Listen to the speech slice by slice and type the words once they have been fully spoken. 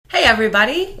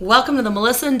everybody. Welcome to the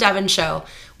Melissa and Devin Show,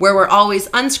 where we're always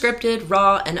unscripted,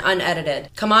 raw, and unedited.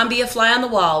 Come on, be a fly on the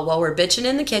wall while we're bitching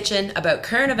in the kitchen about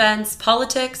current events,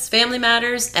 politics, family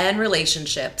matters, and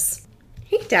relationships.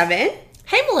 Hey, Devin.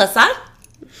 Hey, Melissa.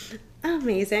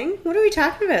 Amazing. What are we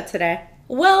talking about today?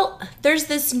 Well, there's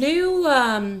this new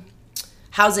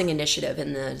housing initiative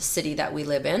in the city that we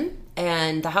live in,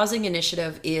 and the housing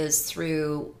initiative is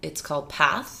through, it's called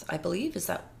PATH, I believe, is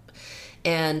that?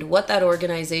 And what that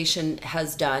organization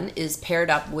has done is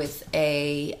paired up with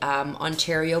a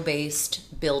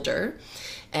Ontario-based builder,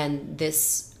 and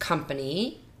this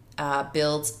company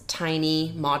builds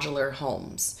tiny modular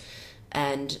homes.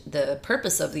 And the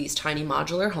purpose of these tiny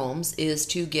modular homes is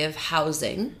to give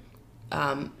housing,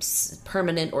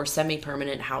 permanent or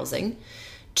semi-permanent housing,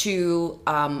 to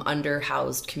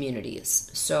underhoused communities.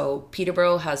 So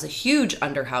Peterborough has a huge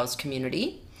underhoused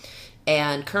community.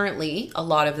 And currently, a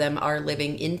lot of them are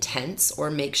living in tents or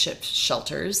makeshift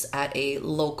shelters at a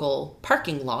local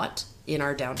parking lot in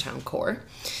our downtown core.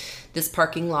 This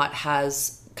parking lot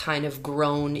has kind of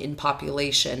grown in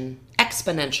population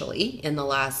exponentially in the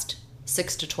last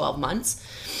 6 to 12 months.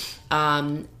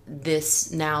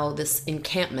 This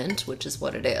encampment, which is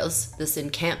what it is, this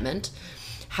encampment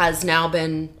has now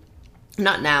been,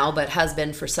 not now, but has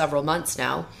been for several months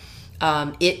now.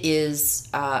 It is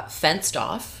fenced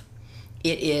off.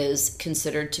 It is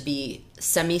considered to be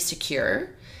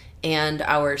semi-secure, and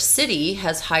our city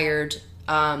has hired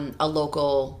a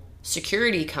local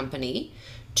security company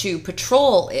to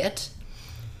patrol it,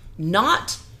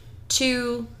 not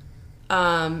to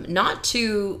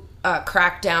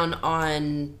crack down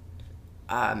on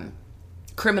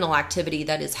criminal activity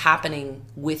that is happening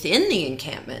within the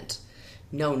encampment.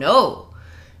 No.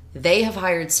 They have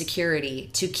hired security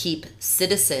to keep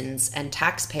citizens and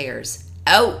taxpayers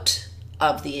out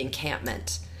of the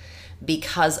encampment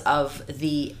because of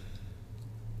the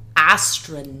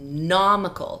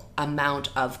astronomical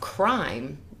amount of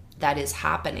crime that is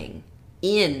happening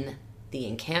in the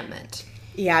encampment.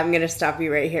 Yeah, I'm going to stop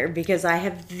you right here because I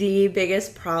have the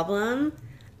biggest problem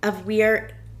of we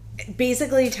are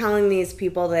basically telling these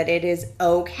people that it is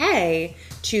okay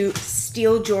to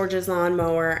steal George's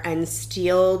lawnmower and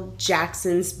steal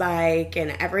Jackson's bike and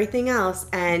everything else,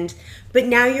 but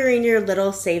now you're in your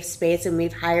little safe space and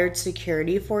we've hired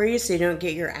security for you so you don't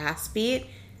get your ass beat.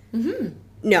 Mm-hmm.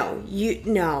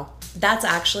 No. That's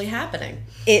actually happening.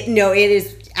 It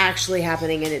is actually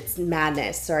happening, and it's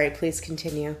madness. Sorry, please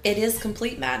continue. It is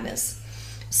complete madness.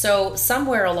 So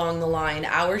somewhere along the line,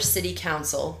 our city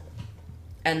council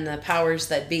and the powers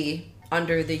that be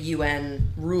under the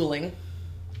UN ruling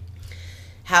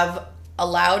have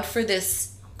allowed for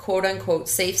this quote-unquote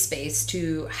safe space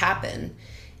to happen.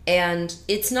 And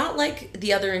it's not like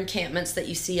the other encampments that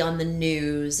you see on the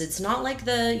news. It's not like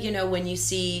when you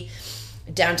see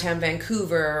downtown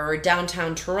Vancouver or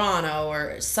downtown Toronto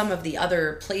or some of the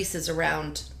other places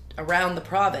around the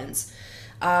province.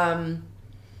 Ours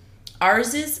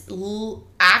is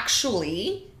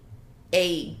actually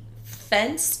a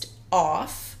fenced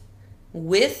off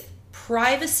with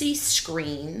privacy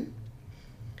screen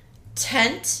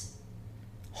tent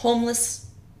homeless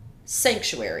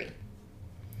sanctuary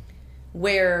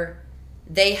where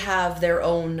they have their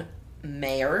own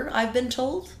mayor. I've been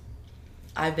told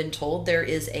there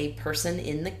is a person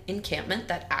in the encampment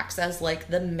that acts as like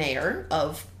the mayor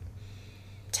of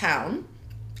town.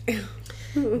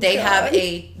 They have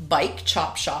a bike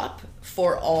chop shop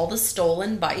for all the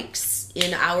stolen bikes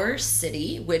in our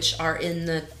city, which are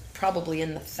probably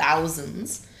in the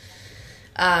thousands,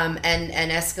 and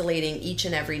escalating each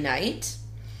and every night.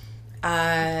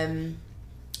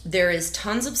 There is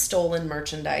tons of stolen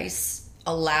merchandise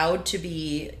allowed to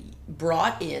be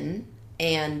brought in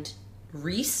and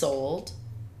resold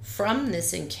from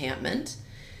this encampment.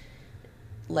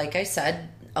 Like I said,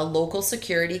 a local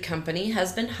security company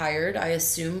has been hired, I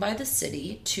assume by the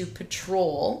city, to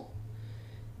patrol,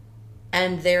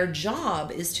 and their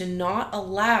job is to not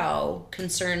allow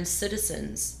concerned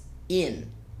citizens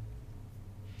in.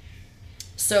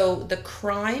 So the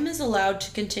crime is allowed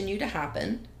to continue to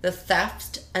happen. The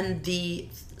theft and the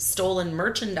stolen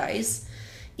merchandise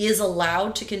is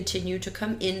allowed to continue to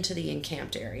come into the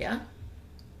encamped area.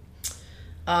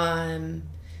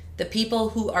 The people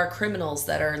who are criminals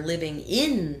that are living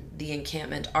in the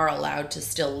encampment are allowed to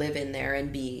still live in there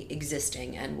and be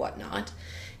existing and whatnot.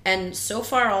 And so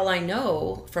far, all I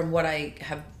know from what I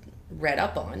have read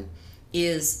up on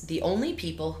is the only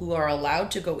people who are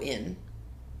allowed to go in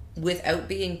without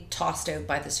being tossed out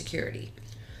by the security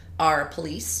are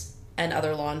police and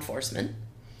other law enforcement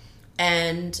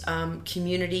and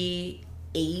community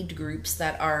aid groups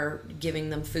that are giving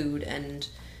them food and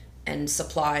and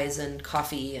supplies and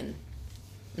coffee and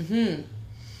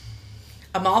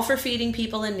I'm all for feeding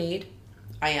people in need.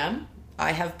 I am.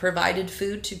 I have provided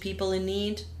food to people in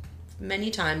need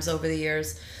many times over the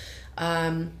years.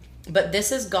 But this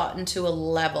has gotten to a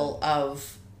level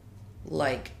of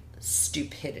like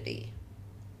stupidity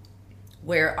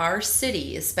where our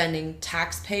city is spending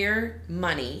taxpayer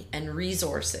money and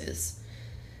resources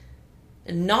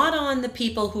not on the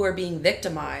people who are being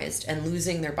victimized and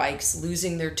losing their bikes,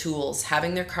 losing their tools,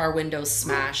 having their car windows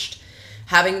smashed,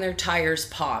 having their tires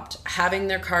popped, having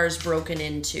their cars broken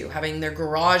into, having their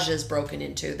garages broken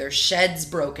into, their sheds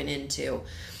broken into,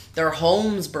 their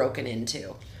homes broken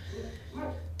into.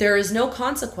 There is no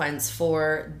consequence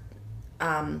for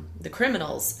the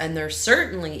criminals, and there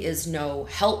certainly is no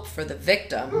help for the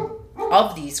victim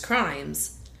of these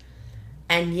crimes.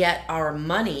 And yet our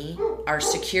money, our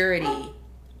security,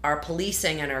 our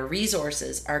policing, and our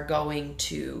resources are going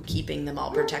to keeping them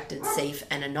all protected, safe,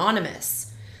 and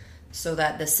anonymous so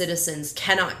that the citizens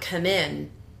cannot come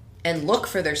in and look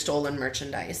for their stolen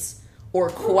merchandise or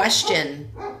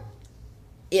question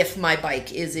if my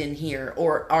bike is in here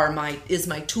or is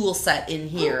my tool set in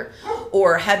here,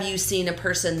 or have you seen a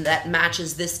person that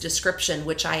matches this description,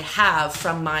 which I have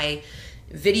from my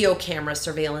video camera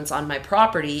surveillance on my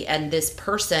property, and this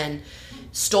person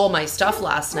stole my stuff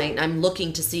last night and I'm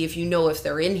looking to see if you know if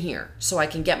they're in here so I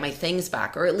can get my things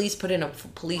back, or at least put in a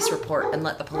police report and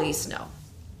let the police know.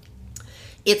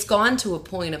 It's gone to a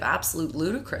point of absolute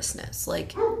ludicrousness.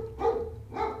 Like,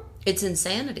 it's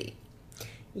insanity.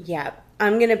 Yeah,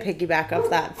 I'm going to piggyback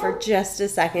off that for just a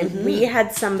second. We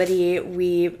had somebody,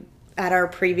 at our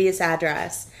previous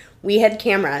address, we had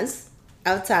cameras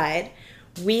outside.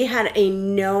 We had a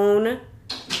known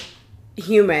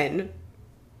human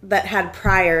that had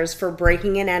priors for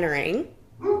breaking and entering,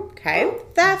 okay,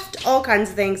 theft, all kinds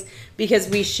of things, because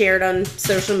we shared on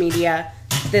social media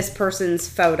this person's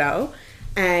photo,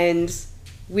 and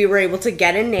we were able to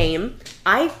get a name.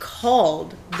 I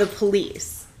called the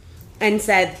police and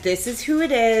said, this is who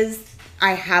it is.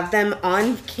 I have them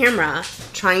on camera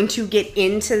trying to get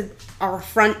into our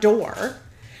front door,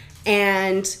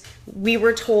 and we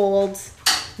were told,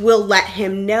 we'll let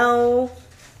him know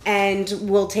and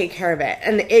we'll take care of it.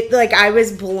 And it, like, I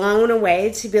was blown away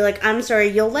to be like, I'm sorry,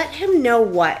 you'll let him know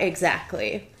what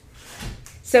exactly?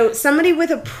 So somebody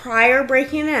with a prior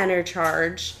breaking and enter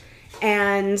charge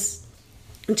and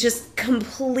just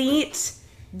complete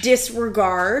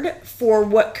disregard for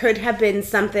what could have been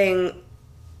something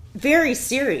very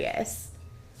serious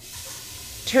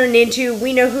turned into,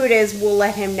 we know who it is, we'll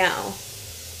let him know.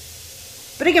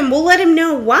 But again, we'll let him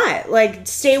know what? Like,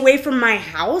 stay away from my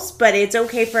house, but it's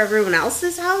okay for everyone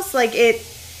else's house? Like, it...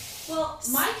 Well,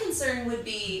 my concern would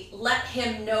be, let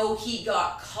him know he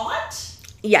got caught?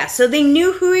 Yeah, so they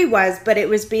knew who he was, but it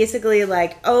was basically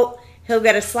like, oh, he'll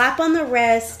get a slap on the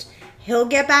wrist, he'll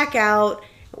get back out,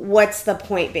 what's the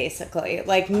point, basically?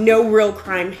 Like, no real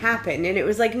crime happened. And it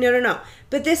was like, no.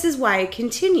 But this is why it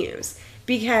continues,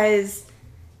 because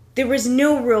there was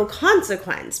no real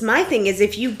consequence. My thing is,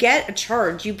 if you get a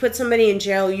charge, you put somebody in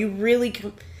jail, you really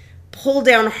pull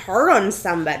down hard on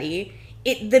somebody,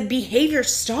 the behavior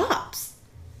stops.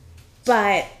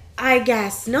 But I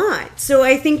guess not. So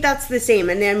I think that's the same.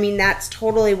 And I mean, that's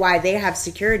totally why they have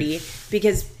security,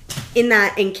 because in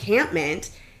that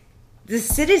encampment, the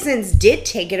citizens did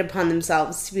take it upon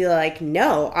themselves to be like,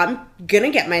 no, I'm going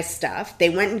to get my stuff. They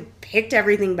went and picked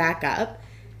everything back up.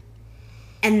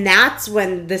 And that's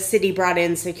when the city brought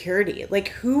in security. Like,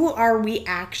 who are we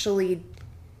actually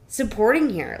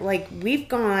supporting here? Like, we've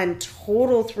gone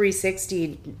total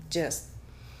 360 just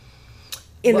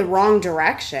in the wrong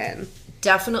direction.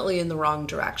 Definitely in the wrong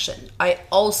direction. I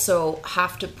also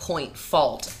have to point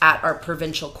fault at our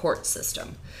provincial court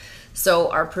system.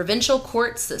 So our provincial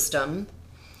court system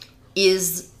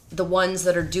is the ones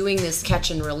that are doing this catch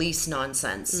and release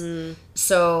nonsense.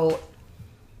 So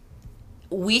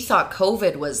we thought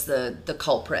COVID was the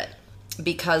culprit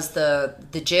because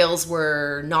the jails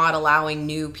were not allowing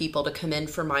new people to come in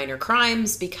for minor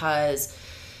crimes because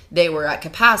they were at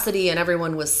capacity and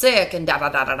everyone was sick and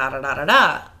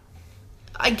da-da-da-da-da-da-da-da.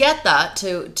 I get that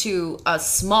to a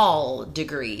small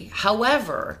degree.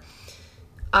 However,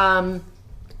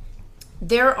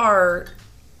 there are,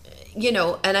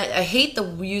 and I hate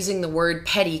using the word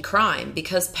petty crime,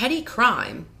 because petty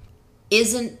crime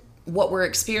isn't what we're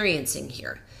experiencing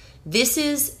here. This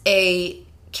is a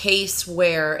case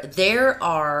where there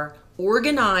are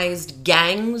organized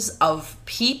gangs of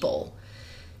people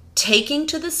taking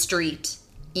to the street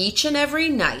each and every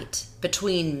night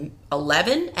between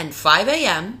 11 and 5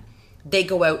 a.m. They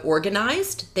go out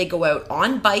organized. They go out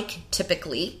on bike,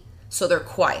 typically. So they're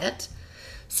quiet.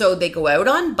 So they go out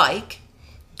on bike.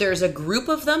 There's a group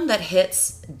of them that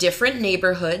hits different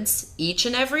neighborhoods each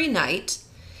and every night,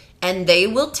 and they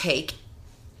will take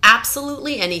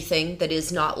absolutely anything that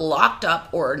is not locked up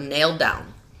or nailed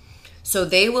down. So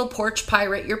they will porch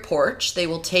pirate your porch. They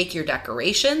will take your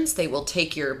decorations. They will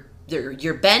take your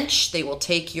bench. They will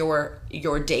take your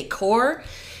decor.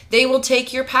 They will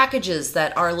take your packages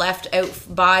that are left out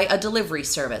by a delivery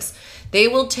service. They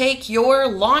will take your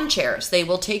lawn chairs. They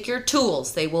will take your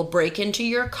tools. They will break into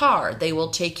your car. They will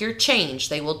take your change.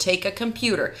 They will take a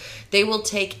computer. They will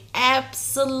take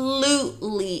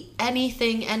absolutely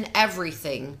anything and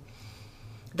everything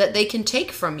that they can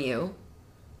take from you.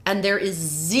 And there is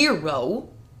zero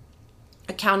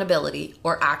accountability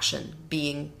or action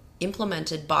being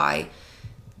implemented by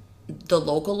the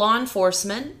local law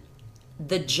enforcement,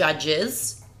 the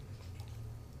judges,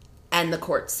 and the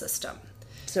court system.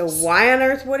 So why on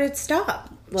earth would it stop?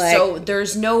 So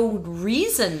there's no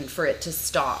reason for it to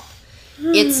stop.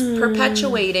 It's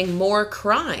perpetuating more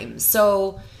crime.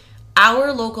 So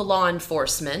our local law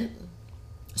enforcement,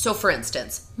 so for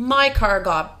instance, my car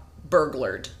got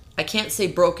burglared. I can't say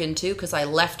broke into because I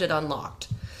left it unlocked.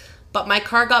 But my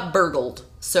car got burgled.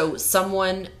 So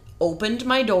someone opened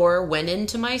my door, went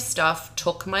into my stuff,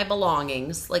 took my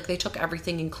belongings. Like they took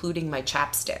everything, including my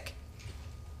chapstick.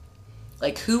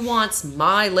 Like, who wants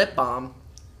my lip balm?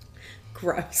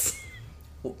 Gross.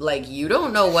 Like, you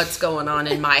don't know what's going on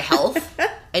in my health,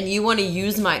 and you want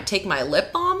to take my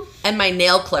lip balm and my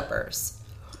nail clippers.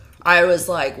 I was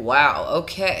like, wow,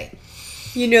 okay.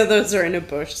 You know those are in a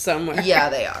bush somewhere. Yeah,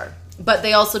 they are. But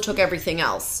they also took everything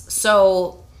else.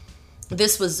 So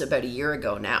this was about a year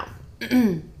ago now.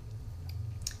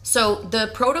 So the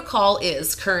protocol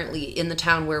is currently in the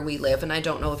town where we live, and I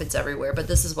don't know if it's everywhere, but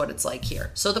this is what it's like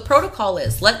here. So the protocol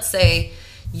is, let's say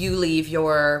you leave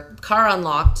your car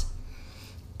unlocked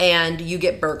and you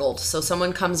get burgled. So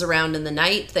someone comes around in the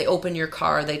night, they open your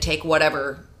car, they take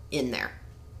whatever in there.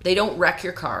 They don't wreck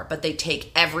your car, but they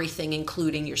take everything,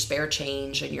 including your spare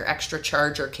change and your extra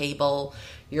charger cable,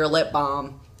 your lip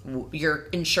balm, your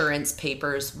insurance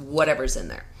papers, whatever's in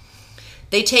there.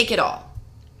 They take it all.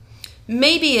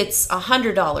 Maybe it's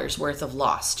 $100 worth of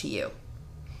loss to you.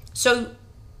 So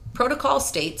protocol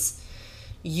states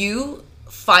you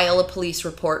file a police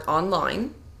report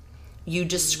online. You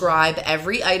describe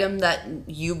every item that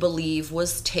you believe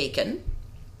was taken.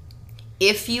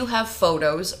 If you have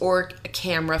photos or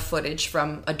camera footage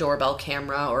from a doorbell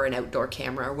camera or an outdoor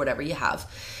camera or whatever you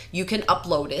have, you can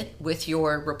upload it with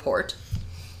your report.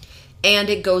 And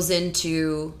it goes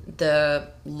into the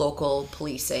local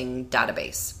policing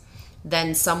database.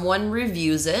 Then someone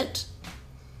reviews it.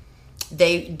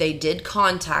 They did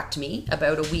contact me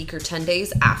about a week or 10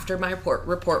 days after my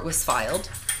report was filed.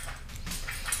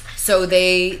 So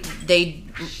they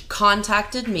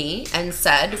contacted me and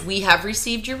said, we have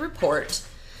received your report.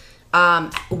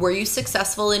 Were you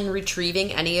successful in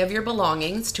retrieving any of your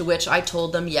belongings? To which I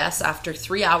told them yes. After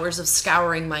 3 hours of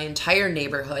scouring my entire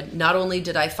neighborhood, not only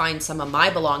did I find some of my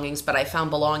belongings, but I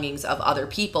found belongings of other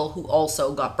people who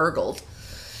also got burgled.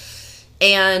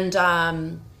 And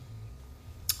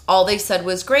all they said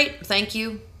was, great, thank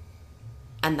you.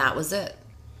 And that was it.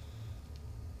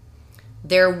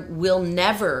 There will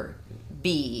never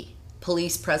be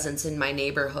police presence in my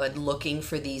neighborhood looking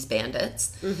for these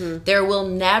bandits. Mm-hmm. There will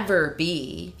never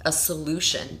be a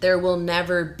solution. There will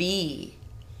never be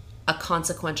a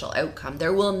consequential outcome.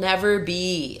 There will never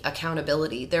be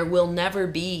accountability. There will never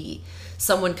be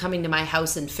someone coming to my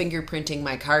house and fingerprinting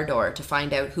my car door to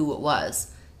find out who it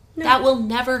was. No. That will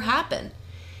never happen.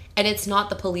 And it's not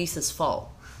the police's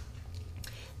fault.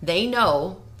 They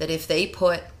know that if they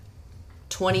put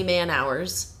 20 man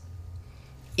hours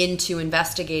into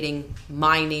investigating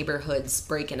my neighborhood's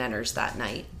break-and-enters that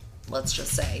night, let's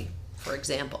just say, for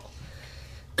example,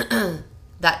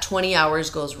 that 20 hours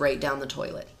goes right down the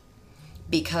toilet.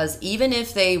 Because even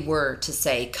if they were to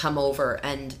say, come over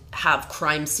and have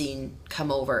crime scene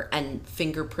come over and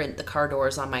fingerprint the car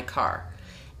doors on my car,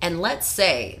 and let's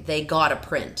say they got a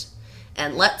print,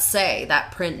 and let's say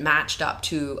that print matched up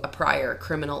to a prior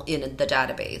criminal in the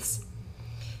database,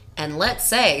 and let's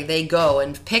say they go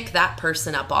and pick that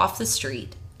person up off the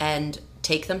street and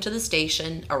take them to the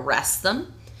station, arrest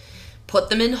them, put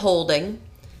them in holding.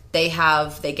 They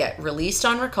get released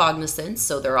on recognizance,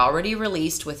 so they're already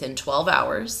released within 12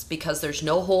 hours because there's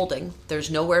no holding.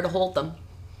 There's nowhere to hold them.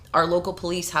 Our local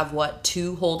police have,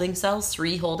 3 holding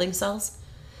cells?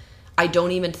 I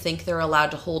don't even think they're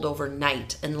allowed to hold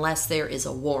overnight unless there is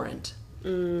a warrant.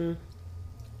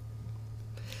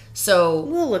 So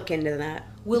we'll look into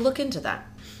that.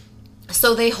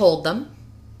 So they hold them.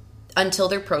 until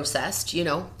they're processed,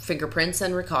 fingerprints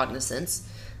and recognizance.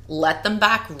 Let them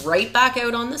right back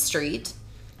out on the street.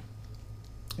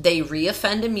 They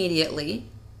reoffend immediately.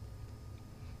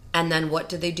 And then what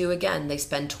do they do again? They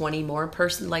spend 20 more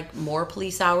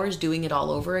police hours doing it all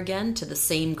over again to the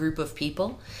same group of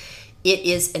people. It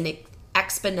is an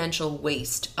exponential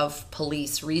waste of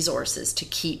police resources to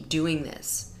keep doing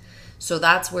this. So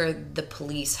that's where the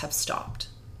police have stopped.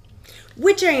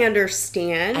 Which I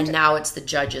understand. And now it's the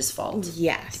judge's fault.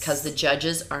 Yes. Because the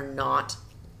judges are not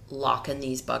locking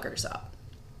these buggers up.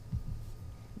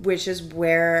 Which is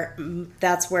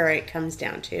that's where it comes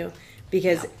down to.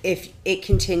 Because if it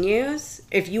continues,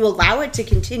 if you allow it to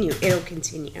continue, it'll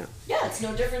continue. Yeah, it's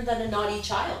no different than a naughty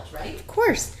child, right? Of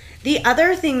course. The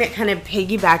other thing that kind of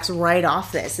piggybacks right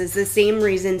off this is the same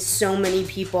reason so many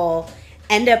people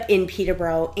end up in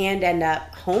Peterborough and end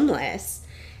up homeless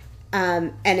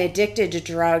and addicted to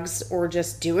drugs or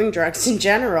just doing drugs in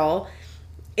general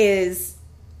is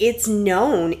it's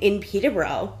known in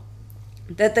Peterborough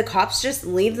that the cops just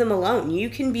leave them alone. You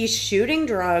can be shooting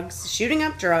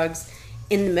up drugs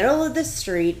in the middle of the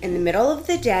street, in the middle of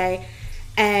the day,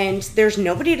 and there's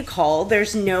nobody to call.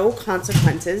 There's no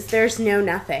consequences. There's no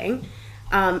nothing.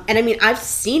 And I mean, I've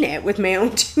seen it with my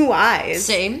own two eyes.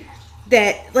 Same.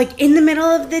 That, in the middle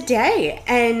of the day.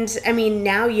 And I mean,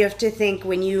 now you have to think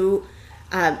when you,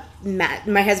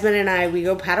 my husband and I, we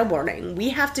go paddleboarding. We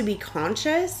have to be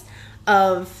conscious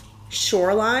of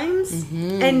shorelines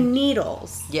and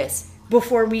needles. Yes.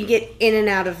 Before we get in and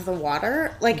out of the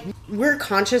water. We're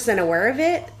conscious and aware of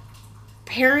it.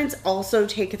 Parents also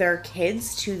take their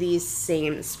kids to these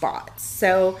same spots.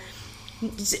 So,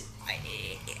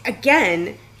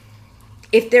 again,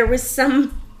 if there was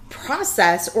some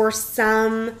process or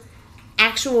some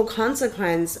actual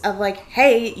consequence of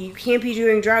hey, you can't be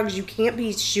doing drugs, you can't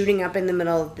be shooting up in the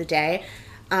middle of the day.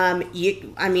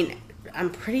 I'm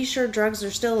pretty sure drugs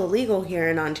are still illegal here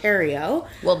in Ontario.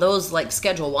 Well, those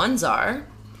Schedule 1s are.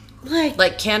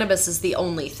 Cannabis is the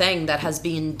only thing that has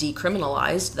been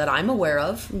decriminalized that I'm aware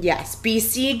of. Yes,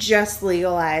 BC just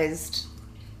legalized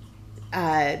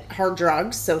hard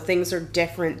drugs, so things are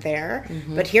different there.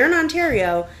 But here in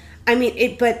Ontario,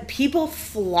 but people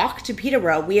flock to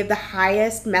Peterborough. We have the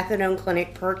highest methadone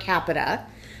clinic per capita.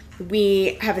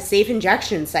 We have a safe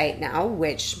injection site now,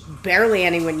 which barely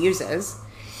anyone uses.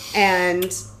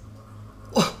 And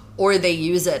or they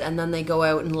use it and then they go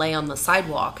out and lay on the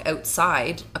sidewalk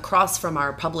outside across from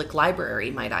our public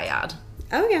library, might I add.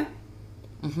 Oh, yeah.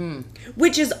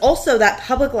 Which is also that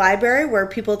public library where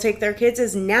people take their kids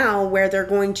is now where they're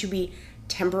going to be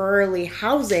temporarily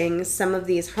housing some of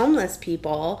these homeless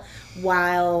people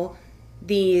while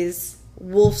these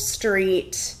Wolf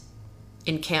Street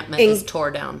encampment is tore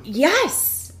down.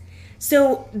 Yes.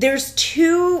 So there's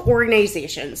two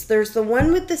organizations. There's the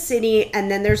one with the city,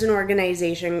 and then there's an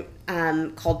organization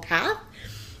called PATH.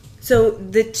 So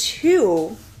the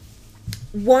two,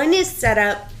 one is set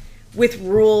up with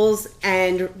rules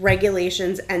and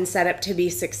regulations and set up to be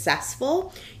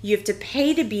successful. You have to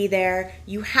pay to be there.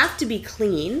 You have to be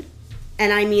clean.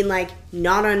 And I mean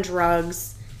not on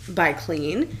drugs by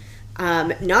clean,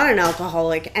 not an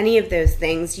alcoholic, any of those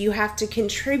things. You have to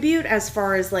contribute as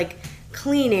far as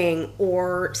cleaning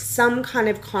or some kind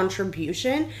of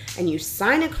contribution, and you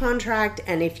sign a contract,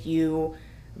 and if you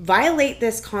violate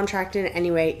this contract in any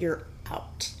way, you're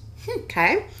out.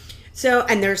 Okay? So,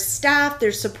 and there's staff,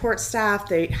 there's support staff,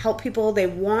 they help people, they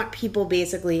want people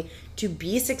basically to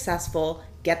be successful,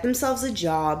 get themselves a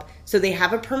job, so they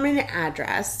have a permanent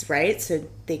address, right? So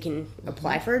they can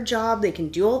apply for a job, they can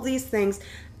do all these things,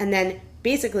 and then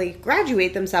basically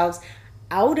graduate themselves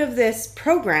out of this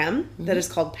program that is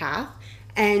called PATH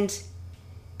and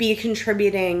be a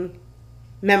contributing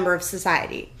member of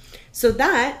society. So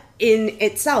that in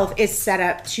itself is set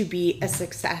up to be a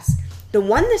success. The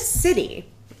one the city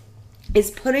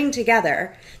is putting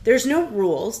together, there's no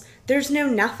rules, there's no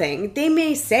nothing. They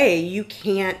may say you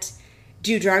can't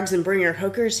do drugs and bring your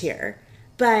hookers here,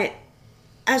 but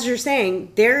as you're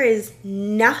saying, there is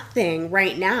nothing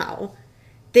right now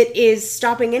that is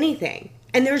stopping anything.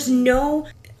 And there's no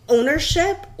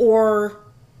ownership or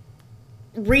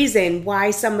reason why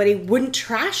somebody wouldn't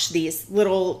trash these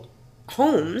little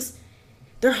homes.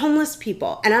 They're homeless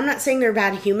people. And I'm not saying they're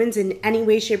bad humans in any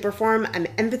way, shape, or form. I'm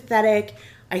empathetic.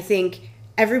 I think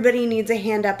everybody needs a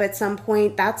hand up at some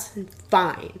point. That's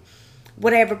fine.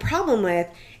 What I have a problem with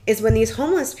is when these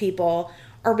homeless people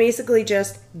are basically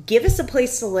just, give us a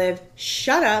place to live,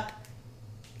 shut up,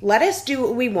 let us do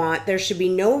what we want. There should be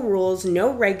no rules,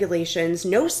 no regulations,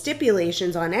 no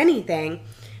stipulations on anything.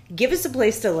 Give us a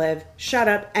place to live, shut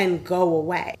up, and go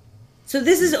away. So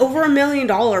this is over $1 million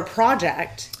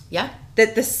project. Yeah.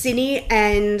 that the city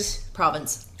and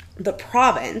the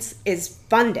province is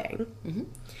funding. Mm-hmm.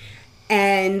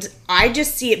 And I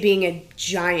just see it being a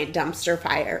giant dumpster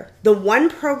fire. The one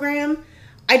program,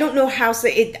 I don't know how,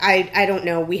 I don't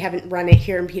know, we haven't run it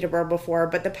here in Peterborough before,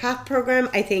 but the PATH program,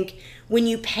 I think when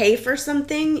you pay for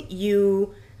something,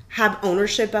 you have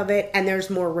ownership of it and there's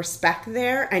more respect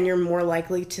there and you're more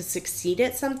likely to succeed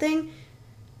at something.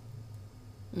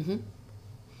 Mm-hmm.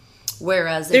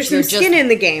 Whereas there's some skin in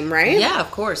the game, right? Yeah,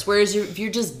 of course. Whereas if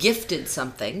you're just gifted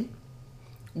something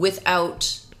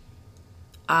without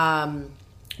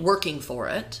working for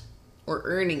it or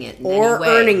earning it in any way.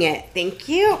 Earning it. Thank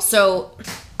you. So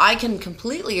I can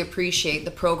completely appreciate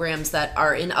the programs that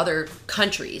are in other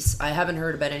countries. I haven't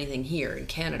heard about anything here in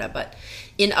Canada, but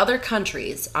in other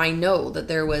countries, I know that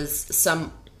there was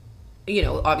some,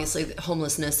 obviously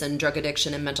homelessness and drug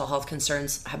addiction and mental health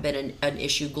concerns have been an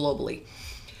issue globally.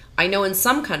 I know in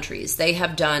some countries they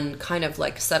have done kind of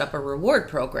like set up a reward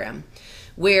program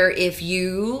where if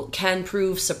you can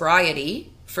prove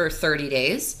sobriety for 30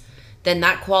 days, then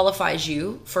that qualifies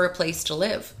you for a place to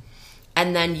live.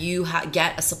 And then you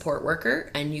get a support worker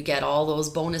and you get all those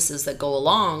bonuses that go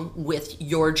along with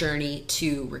your journey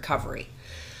to recovery.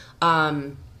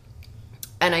 And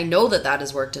I know that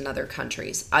has worked in other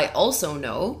countries. I also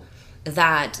know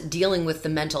that dealing with the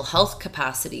mental health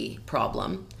capacity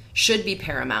problem should be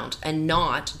paramount and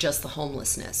not just the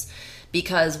homelessness.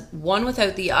 Because one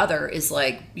without the other is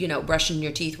like, brushing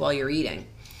your teeth while you're eating.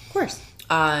 Of course.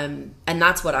 And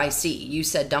that's what I see. You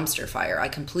said dumpster fire. I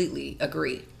completely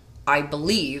agree. I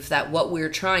believe that what we're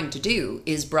trying to do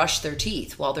is brush their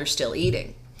teeth while they're still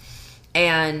eating.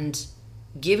 And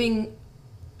giving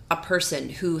a person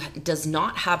who does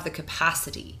not have the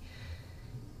capacity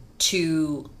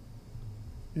to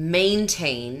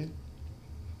maintain,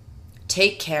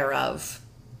 take care of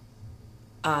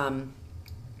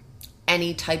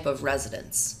any type of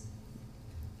residence,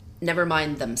 never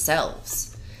mind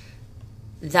themselves,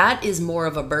 that is more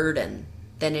of a burden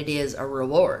than it is a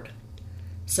reward.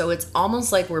 So it's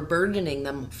almost like we're burdening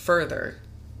them further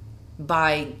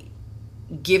by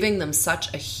giving them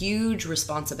such a huge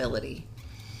responsibility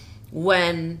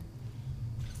when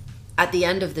at the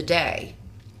end of the day,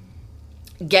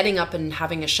 getting up and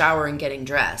having a shower and getting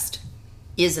dressed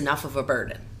is enough of a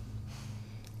burden.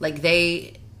 Like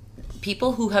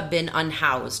people who have been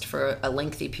unhoused for a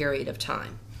lengthy period of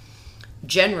time,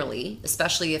 generally,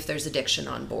 especially if there's addiction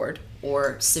on board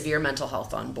or severe mental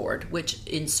health on board, which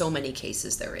in so many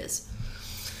cases there is.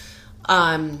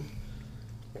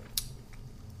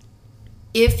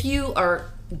 If you are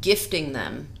gifting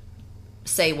them,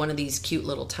 say one of these cute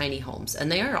little tiny homes,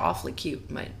 and they are awfully cute,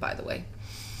 by the way.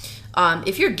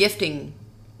 If you're gifting,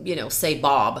 say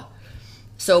Bob.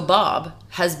 So Bob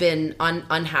has been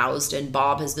unhoused and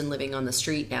Bob has been living on the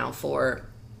street now for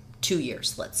 2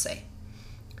 years, let's say.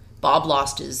 Bob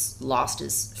lost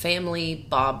his family.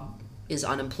 Bob is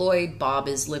unemployed. Bob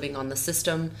is living on the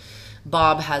system.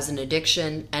 Bob has an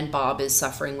addiction and Bob is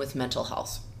suffering with mental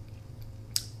health.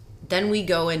 Then we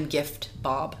go and gift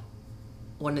Bob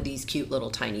one of these cute little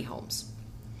tiny homes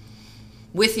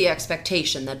with the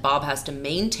expectation that Bob has to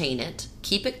maintain it,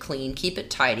 keep it clean, keep it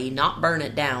tidy, not burn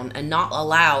it down, and not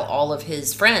allow all of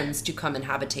his friends to come and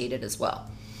habitate it as well.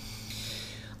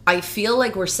 I feel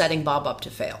like we're setting Bob up to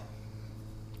fail.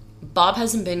 Bob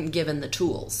hasn't been given the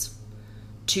tools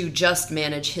to just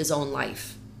manage his own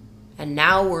life. And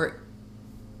now we're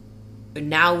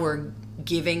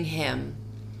giving him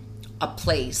a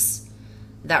place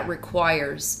that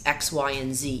requires X, Y,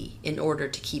 and Z in order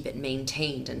to keep it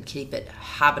maintained and keep it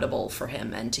habitable for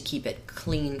him and to keep it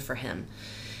clean for him.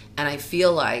 And I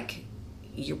feel like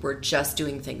we're just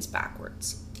doing things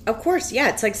backwards. Of course, yeah.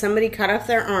 It's like somebody cut off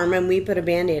their arm and we put a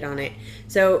Band-Aid on it.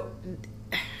 So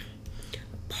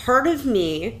part of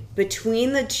me,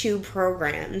 between the two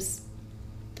programs,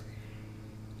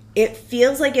 it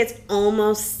feels like it's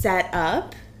almost set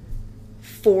up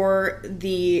for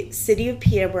the city of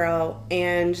Peterborough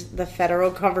and the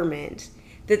federal government,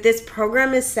 that this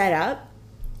program is set up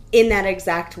in that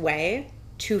exact way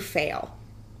to fail.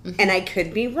 Mm-hmm. And I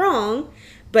could be wrong,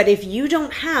 but if you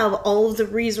don't have all of the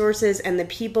resources and the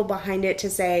people behind it to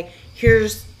say,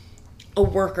 here's a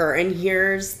worker and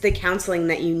here's the counseling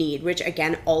that you need, which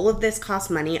again, all of this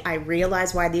costs money. I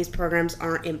realize why these programs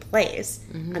aren't in place.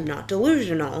 Mm-hmm. I'm not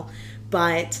delusional,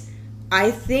 but I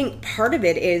think part of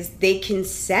it is they can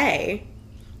say,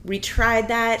 we tried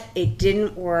that, it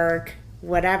didn't work,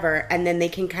 whatever, and then they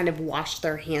can kind of wash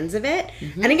their hands of it.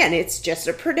 Mm-hmm. And again, it's just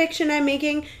a prediction I'm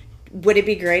making. Would it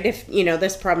be great if,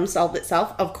 this problem solved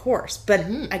itself? Of course. But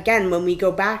again, when we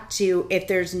go back to if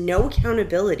there's no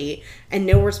accountability and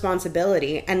no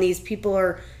responsibility, and these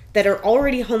people that are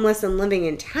already homeless and living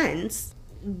in tents,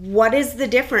 what is the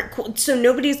difference? So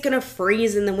nobody's going to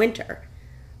freeze in the winter.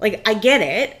 Like, I get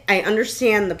it. I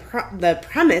understand the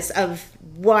premise of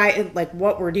why, like,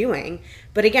 what we're doing.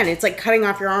 But again, it's like cutting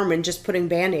off your arm and just putting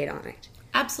Band-Aid on it.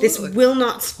 Absolutely. This will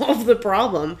not solve the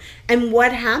problem. And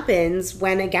what happens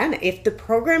when, again, if the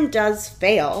program does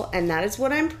fail, and that is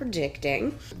what I'm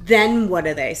predicting, then what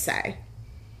do they say?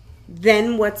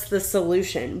 Then what's the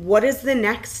solution? What is the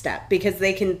next step? Because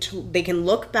they can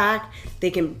look back,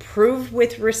 they can prove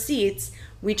with receipts,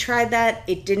 we tried that,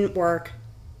 it didn't work,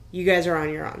 you guys are on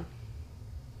your own.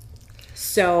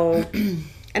 So,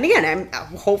 and again,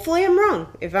 hopefully I'm wrong.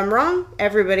 If I'm wrong,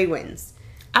 everybody wins.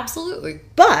 Absolutely.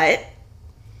 But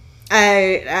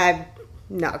I'm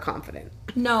not confident.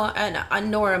 No,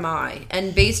 and nor am I.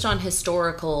 And based on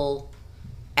historical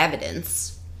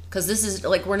evidence, because this is,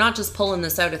 like, we're not just pulling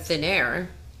this out of thin air.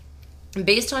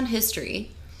 Based on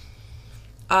history,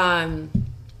 both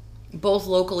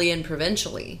locally and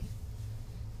provincially,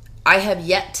 I have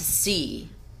yet to see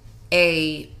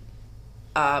a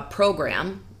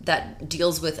program that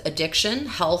deals with addiction,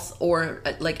 health, or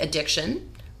like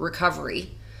addiction,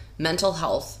 recovery, mental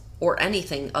health, or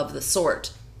anything of the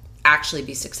sort actually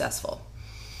be successful.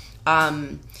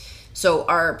 So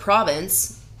our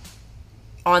province,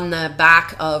 on the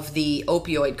back of the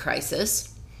opioid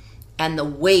crisis and the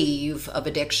wave of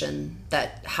addiction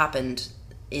that happened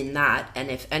in that,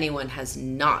 and if anyone has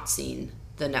not seen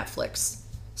the Netflix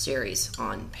series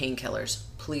on painkillers,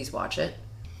 please watch it.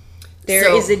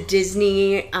 There is a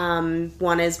Disney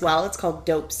one as well. It's called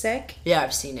Dope Sick. Yeah,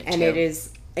 I've seen it too. And it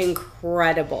is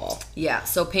incredible. Yeah,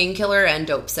 so Painkiller and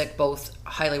Dope Sick, both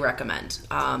highly recommend.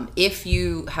 If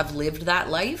you have lived that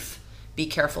life, be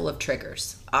careful of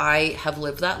triggers. I have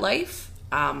lived that life.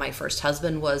 My first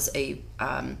husband was a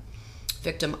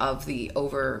victim of the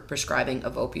over-prescribing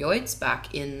of opioids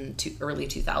back in early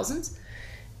 2000s.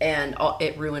 And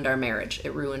it ruined our marriage.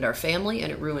 It ruined our family,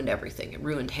 and it ruined everything. It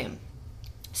ruined him.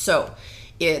 So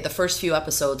the first few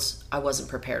episodes I wasn't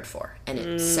prepared for, and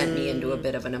it sent me into a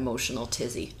bit of an emotional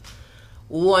tizzy.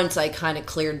 Once I kind of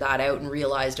cleared that out and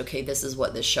realized, okay, this is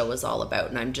what this show is all about,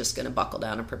 and I'm just going to buckle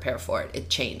down and prepare for it, it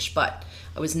changed. But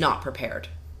I was not prepared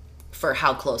for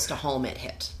how close to home it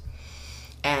hit.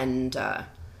 And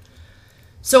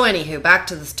so anywho, back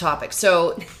to this topic.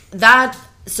 So that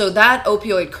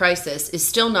opioid crisis is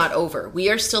still not over. We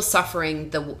are still suffering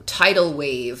the tidal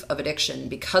wave of addiction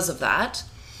because of that.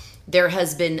 There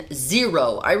has been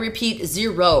zero, I repeat,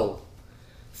 zero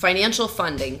financial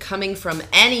funding coming from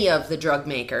any of the drug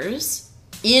makers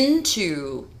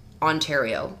into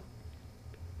Ontario,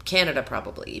 Canada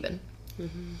probably even,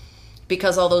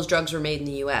 because all those drugs were made in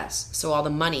the US. So all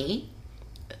the money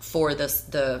for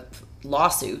the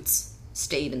lawsuits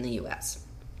stayed in the US.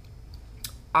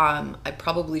 I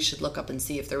probably should look up and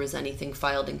see if there was anything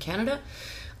filed in Canada.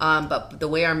 But the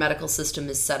way our medical system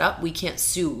is set up, we can't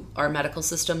sue our medical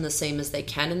system the same as they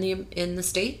can in the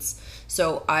States.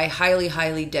 So I highly,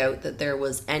 highly doubt that there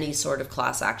was any sort of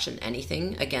class action,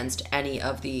 anything against any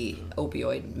of the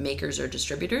opioid makers or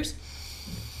distributors.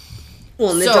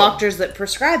 Well, and the doctors that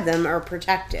prescribe them are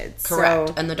protected. Correct.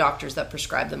 So. And the doctors that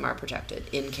prescribe them are protected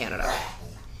in Canada.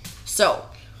 So,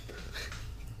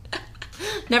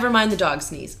 never mind the dog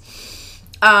sneeze.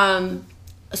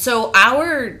 So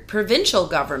our provincial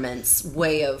government's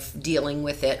way of dealing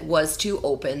with it was to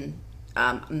open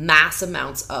mass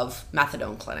amounts of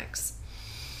methadone clinics.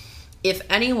 If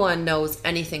anyone knows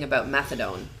anything about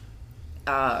methadone,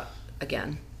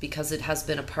 again, because it has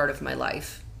been a part of my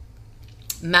life,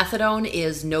 methadone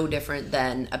is no different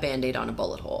than a Band-Aid on a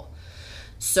bullet hole.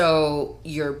 So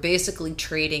you're basically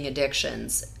trading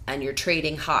addictions and you're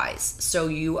trading highs. So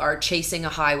you are chasing a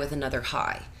high with another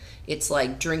high. It's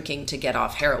like drinking to get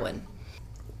off heroin.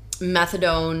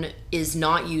 Methadone is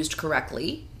not used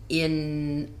correctly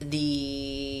in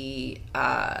the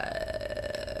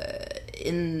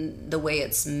way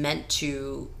it's meant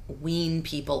to wean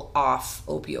people off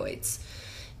opioids.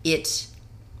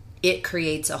 It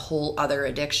creates a whole other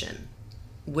addiction,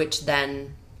 which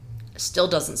then still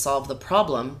doesn't solve the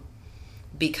problem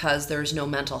because there's no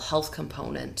mental health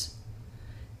component.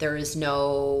 There is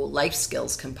no life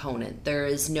skills component. There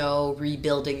is no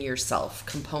rebuilding yourself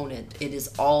component. It is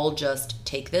all just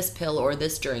take this pill or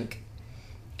this drink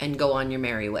and go on your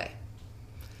merry way.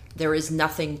 There is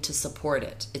nothing to support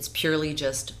it. It's purely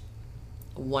just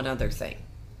one other thing.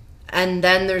 And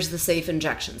then there's the safe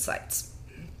injection sites.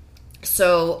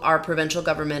 So our provincial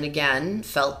government, again,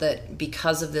 felt that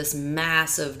because of this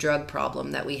massive drug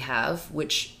problem that we have,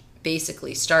 which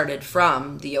basically started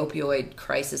from the opioid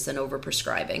crisis and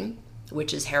overprescribing,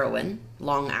 which is heroin,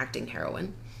 long-acting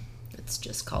heroin. Let's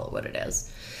just call it what it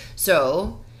is.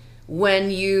 So when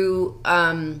you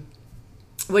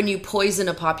poison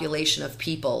a population of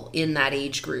people in that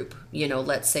age group,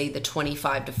 let's say the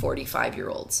 25 to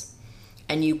 45-year-olds,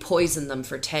 and you poison them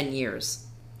for 10 years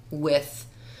with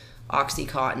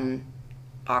Oxycontin,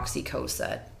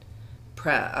 Oxycocet,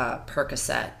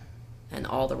 Percocet, and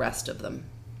all the rest of them,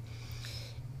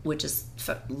 which is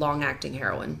long-acting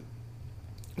heroin.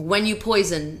 When you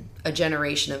poison a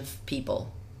generation of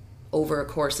people over a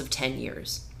course of 10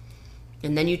 years,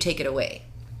 and then you take it away,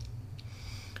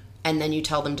 and then you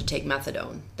tell them to take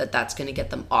methadone, that's going to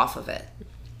get them off of it,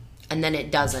 and then it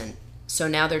doesn't. So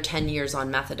now they're 10 years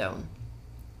on methadone,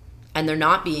 and they're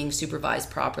not being supervised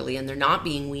properly, and they're not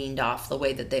being weaned off the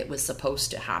way that it was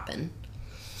supposed to happen.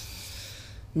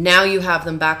 Now you have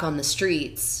them back on the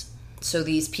streets. So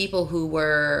these people who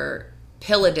were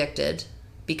pill addicted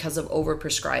because of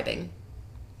overprescribing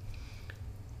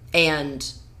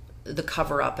and the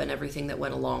cover-up and everything that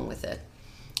went along with it.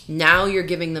 Now you're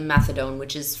giving them methadone,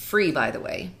 which is free, by the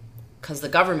way, because the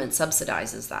government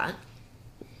subsidizes that.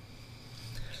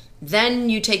 Then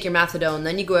you take your methadone,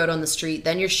 then you go out on the street,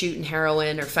 then you're shooting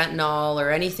heroin or fentanyl or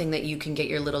anything that you can get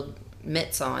your little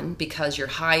mitts on, because your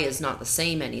high is not the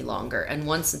same any longer. And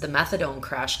once the methadone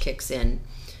crash kicks in,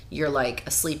 you're like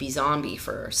a sleepy zombie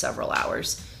for several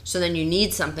hours. So then you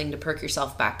need something to perk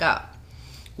yourself back up.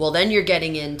 Well, then you're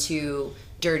getting into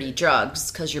dirty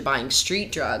drugs because you're buying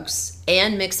street drugs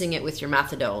and mixing it with your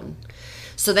methadone.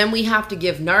 So then we have to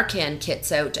give Narcan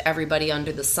kits out to everybody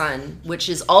under the sun, which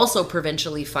is also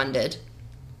provincially funded,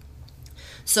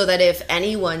 so that if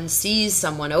anyone sees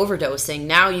someone overdosing,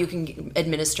 now you can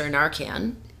administer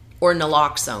Narcan or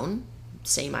naloxone,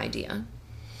 same idea.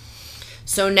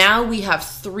 So now we have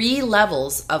 3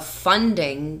 levels of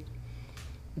funding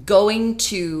going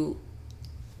to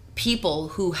people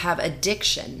who have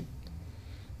addiction,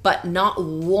 but not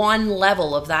one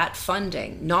level of that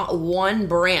funding, not one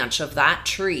branch of that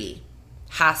tree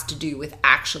has to do with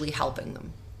actually helping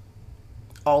them.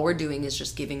 All we're doing is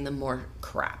just giving them more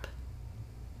crap.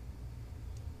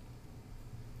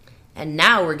 And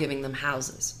now we're giving them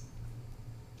houses.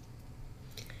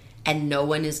 And no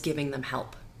one is giving them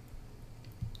help.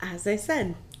 As I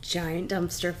said, giant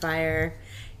dumpster fire.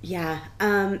 Yeah.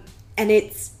 And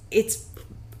it's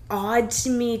odd to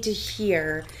me to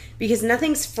hear, because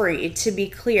nothing's free. To be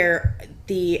clear,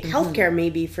 the healthcare may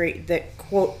be free. The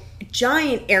quote,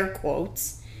 giant air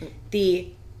quotes,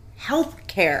 the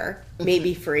healthcare may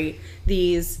be free.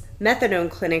 These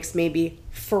methadone clinics may be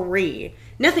free.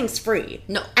 Nothing's free.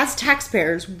 No. As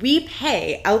taxpayers, we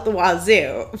pay out the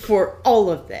wazoo for all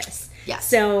of this. Yes.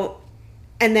 So,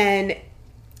 and then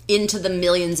into the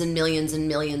millions and millions and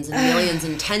millions and millions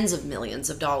and tens of millions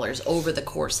of dollars over the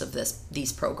course of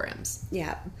these programs.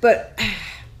 Yeah, but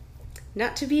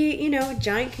not to be, a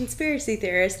giant conspiracy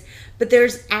theorist, but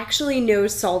there's actually no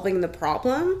solving the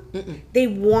problem. Mm-mm. They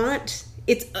want,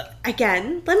 it's,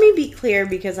 again, let me be clear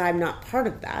because I'm not part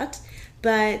of that,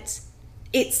 but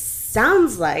it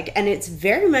sounds like, and it's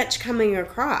very much coming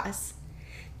across,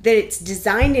 that it's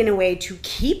designed in a way to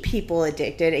keep people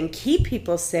addicted and keep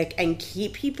people sick and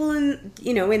keep people in,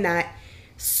 in that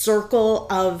circle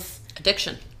of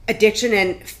addiction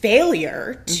and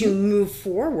failure to move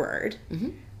forward. Mm-hmm.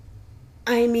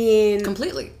 I mean,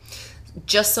 completely.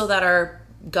 Just so that our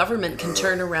government can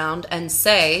turn around and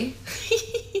say,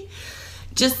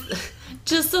 just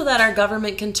so that our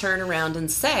government can turn around and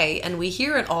say, and we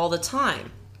hear it all the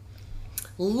time,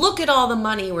 look at all the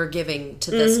money we're giving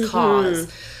to this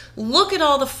cause. Look at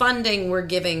all the funding we're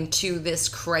giving to this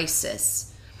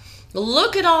crisis.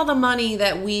 Look at all the money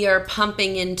that we are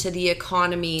pumping into the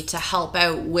economy to help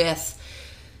out with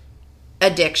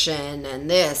addiction and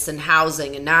this and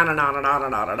housing and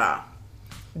na-na-na-na-na-na-na-na.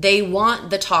 They want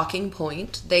the talking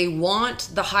point. They want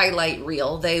the highlight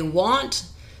reel. They want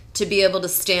to be able to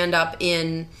stand up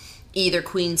in either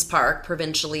Queen's Park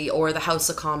provincially or the House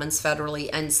of Commons federally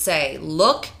and say,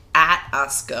 look at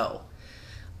us go.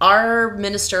 Our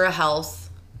Minister of Health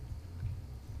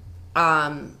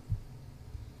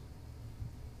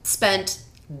spent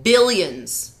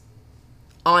billions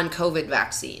on COVID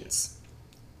vaccines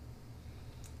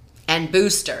and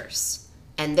boosters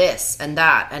and this and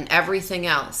that and everything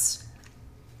else.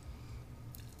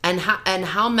 And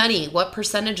how many, what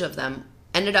percentage of them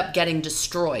ended up getting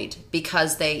destroyed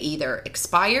because they either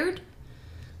expired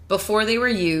before they were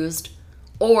used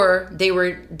or they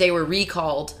were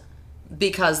recalled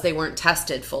because they weren't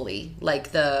tested fully,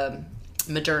 like the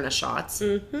Moderna shots.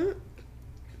 Mm-hmm.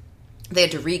 They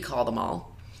had to recall them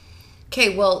all.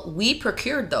 Okay, well, we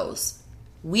procured those.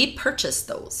 We purchased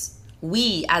those.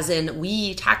 We, as in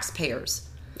we taxpayers.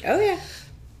 Oh, yeah.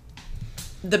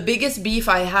 The biggest beef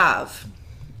I have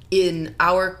in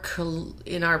our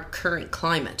current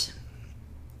climate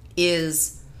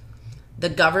is the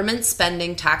government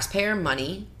spending taxpayer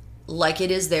money like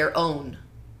it is their own.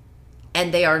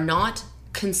 And they are not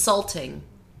consulting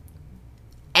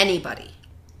anybody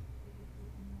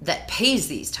that pays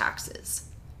these taxes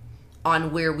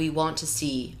on where we want to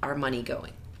see our money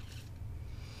going.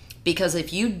 Because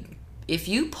if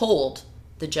you polled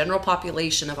the general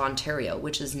population of Ontario,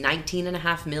 which is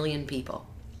 19.5 million people,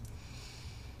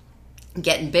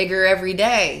 getting bigger every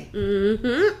day.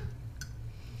 Mm-hmm.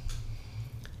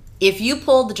 If you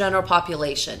polled the general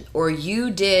population, or you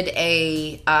did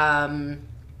a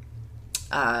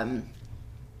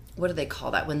what do they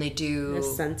call that when they do a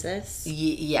census?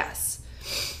 Yes,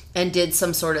 and did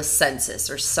some sort of census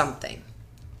or something,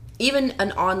 even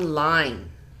an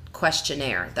online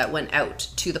questionnaire that went out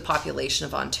to the population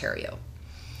of Ontario,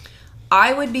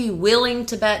 I would be willing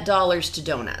to bet dollars to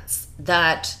donuts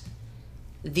that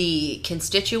the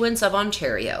constituents of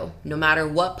Ontario, no matter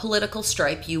what political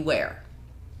stripe you wear,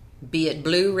 be it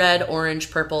blue, red,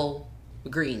 orange, purple,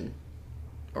 green,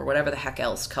 or whatever the heck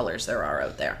else colors there are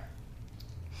out there,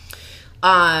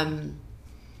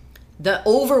 the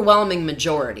overwhelming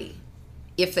majority,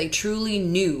 if they truly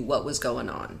knew what was going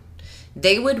on,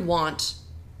 they would want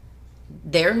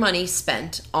their money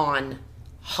spent on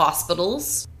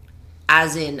hospitals,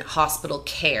 as in hospital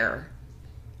care,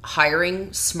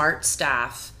 hiring smart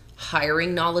staff,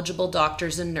 hiring knowledgeable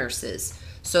doctors and nurses,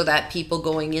 so that people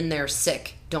going in there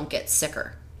sick don't get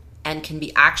sicker and can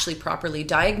be actually properly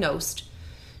diagnosed,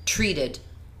 treated,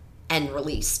 and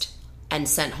released and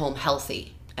sent home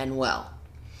healthy and well.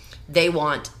 They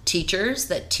want teachers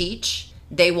that teach.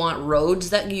 They want roads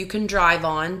that you can drive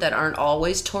on that aren't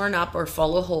always torn up or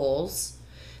full of holes.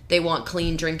 They want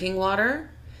clean drinking water.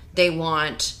 They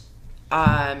want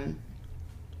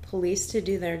police to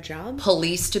do their job.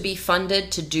 Police to be funded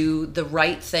to do the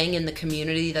right thing in the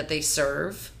community that they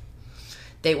serve.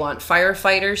 They want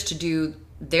firefighters to do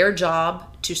their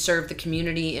job to serve the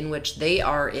community in which they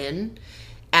are in.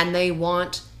 And they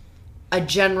want a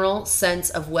general sense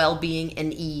of well-being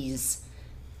and ease,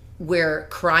 where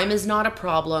crime is not a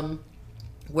problem,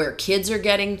 where kids are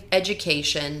getting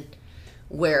education,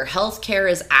 where healthcare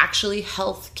is actually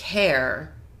health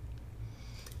care,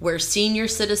 where senior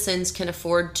citizens can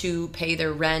afford to pay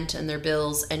their rent and their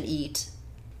bills and eat.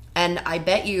 And I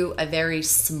bet you a very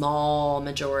small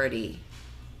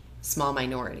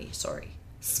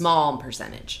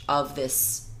percentage of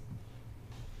this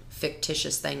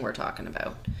fictitious thing we're talking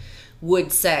about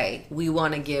would say we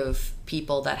want to give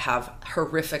people that have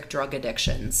horrific drug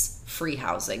addictions free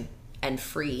housing and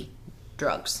free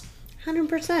drugs.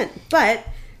 100%. But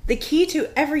the key to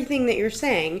everything that you're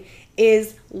saying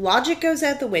is logic goes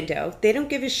out the window. They don't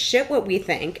give a shit what we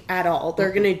think at all.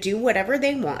 They're going to do whatever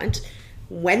they want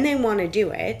when they want to do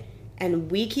it.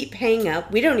 And we keep paying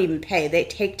up. We don't even pay. They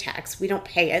take tax. We don't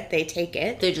pay it. They take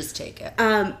it. They just take it.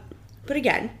 But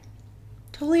again,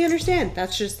 totally understand.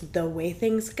 That's just the way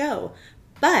things go.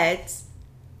 But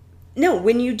no,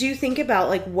 when you do think about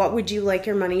like what would you like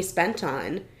your money spent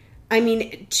on, I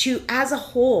mean, as a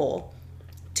whole,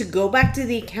 to go back to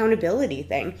the accountability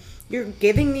thing, you're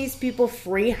giving these people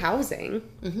free housing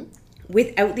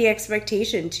without the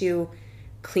expectation to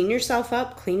clean yourself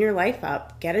up, clean your life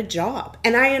up, get a job.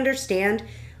 And I understand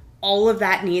all of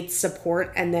that needs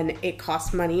support, and then it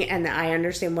costs money, and I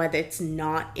understand why that's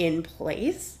not in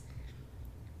place.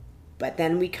 But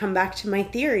then we come back to my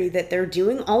theory that they're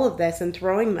doing all of this and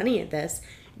throwing money at this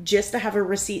just to have a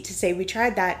receipt to say, we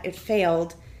tried that, it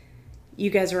failed,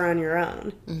 you guys are on your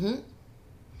own. Mm-hmm.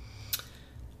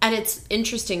 And it's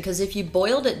interesting because if you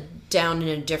boiled it down in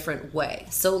a different way,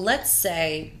 so let's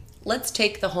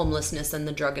take the homelessness and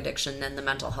the drug addiction and the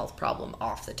mental health problem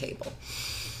off the table.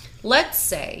 Let's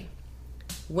say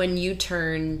when you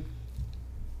turn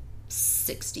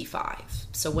 65,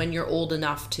 so when you're old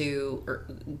enough to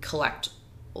collect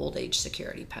old age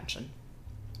security pension.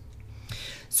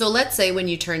 So let's say when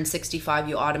you turn 65,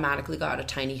 you automatically got a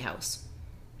tiny house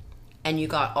and you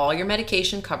got all your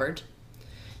medication covered.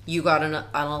 You got an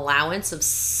allowance of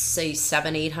say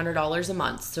 $700-800 a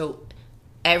month. So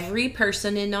every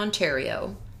person in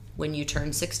Ontario, when you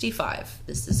turn 65,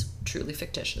 this is truly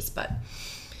fictitious, but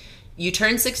you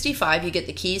turn 65, you get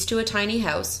the keys to a tiny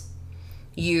house,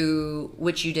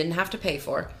 which you didn't have to pay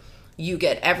for. You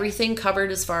get everything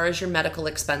covered as far as your medical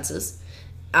expenses.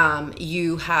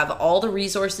 You have all the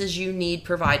resources you need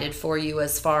provided for you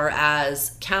as far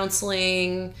as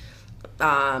counseling.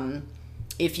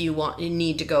 If you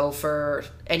need to go for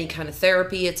any kind of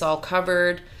therapy, it's all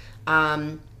covered.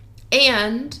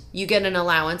 And you get an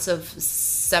allowance of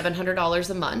 $700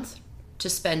 a month to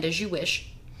spend as you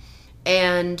wish.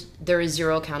 And there is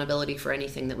zero accountability for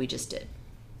anything that we just did.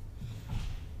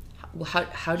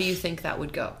 How do you think that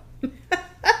would go?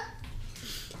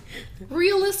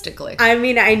 Realistically. I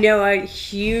mean, I know a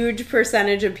huge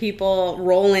percentage of people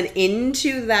rolling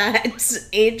into that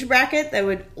age bracket that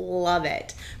would love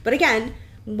it. But again,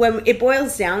 when it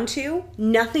boils down to,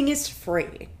 nothing is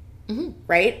free,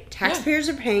 right? Taxpayers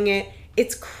are paying it.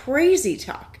 It's crazy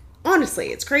talk. Honestly,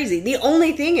 it's crazy. The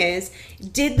only thing is,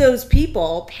 did those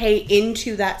people pay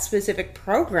into that specific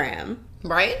program?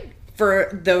 Right.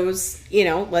 For those,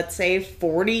 let's say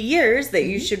 40 years that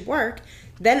you should work,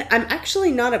 then I'm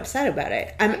actually not upset about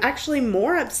it. I'm actually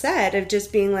more upset of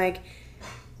just being like,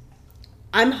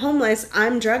 I'm homeless,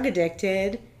 I'm drug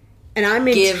addicted, and I'm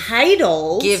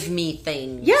entitled. Give me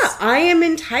things. Yeah, I am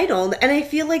entitled. And I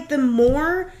feel like the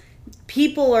more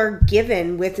people are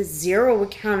given with zero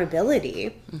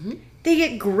accountability, they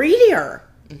get greedier.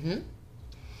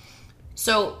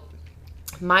 So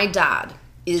my dad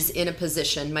is in a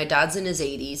position, my dad's in his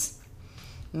 80s.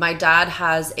 My dad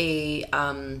has a,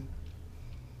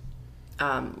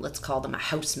 let's call them a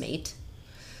housemate.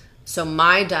 So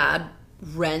my dad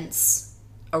rents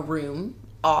a room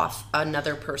off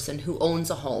another person who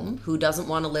owns a home, who doesn't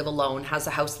want to live alone, has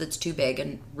a house that's too big,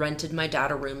 and rented my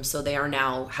dad a room, so they are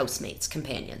now housemates,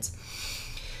 companions.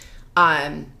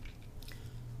 Her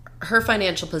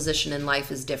financial position in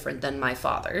life is different than my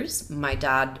father's. My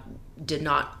dad did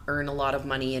not earn a lot of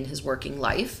money in his working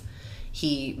life.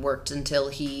 He worked until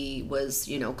he was,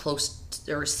 close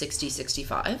to, or 60,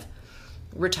 65.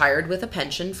 Retired with a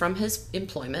pension from his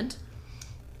employment.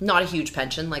 Not a huge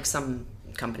pension like some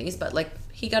companies, but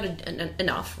he got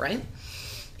enough, right?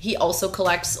 He also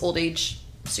collects old age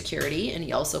security, and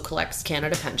he also collects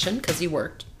Canada pension because he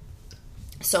worked.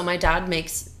 So my dad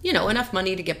makes, enough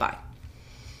money to get by.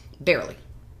 Barely.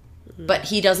 But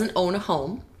he doesn't own a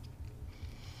home.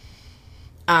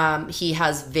 He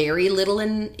has very little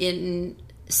in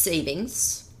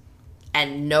savings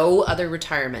and no other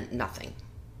retirement, nothing.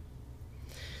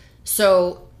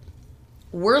 So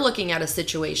we're looking at a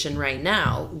situation right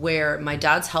now where my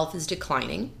dad's health is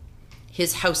declining.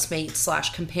 His housemate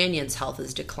 / companion's health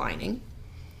is declining.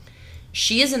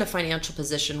 She is in a financial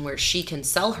position where she can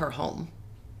sell her home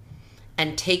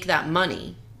and take that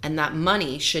money, and that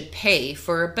money should pay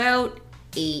for about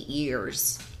 8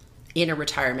 years in a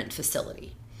retirement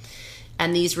facility.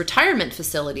 And these retirement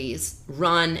facilities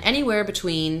run anywhere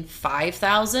between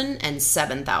 $5,000 and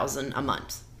 $7,000 a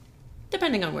month,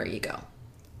 depending on where you go.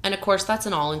 And of course, that's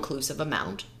an all-inclusive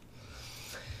amount.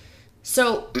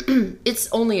 So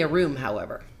it's only a room,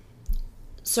 however.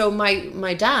 So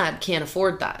my dad can't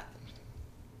afford that.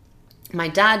 My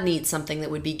dad needs something that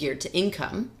would be geared to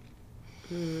income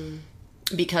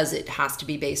because it has to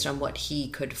be based on what he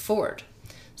could afford.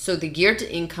 So the geared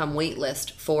to income wait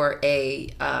list for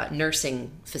a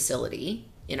nursing facility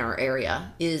in our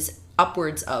area is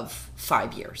upwards of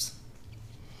 5 years.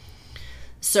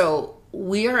 So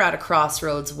we are at a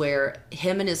crossroads where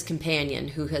him and his companion,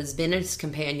 who has been his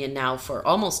companion now for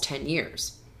almost 10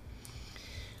 years,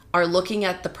 are looking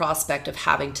at the prospect of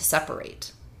having to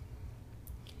separate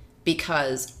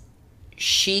because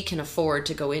she can afford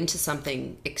to go into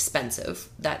something expensive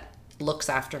that looks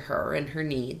after her and her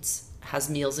needs, has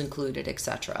meals included,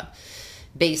 etc.,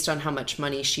 based on how much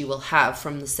money she will have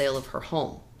from the sale of her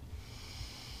home.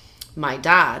 My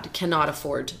dad cannot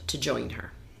afford to join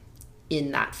her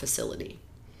in that facility.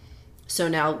 So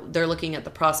now they're looking at the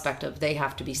prospect of they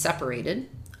have to be separated,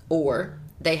 or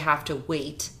they have to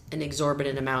wait an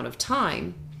exorbitant amount of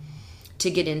time to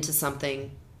get into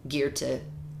something geared to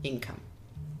income.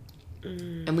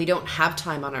 And we don't have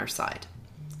time on our side.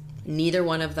 Neither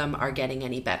one of them are getting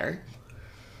any better.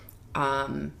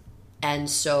 And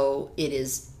so it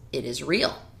is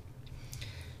real.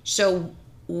 So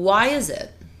why is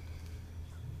it?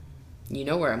 You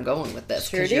know where I'm going with this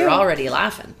because you're already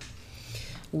laughing.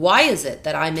 Why is it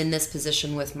that I'm in this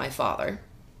position with my father,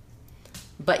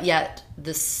 but yet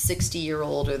the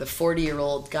 60-year-old or the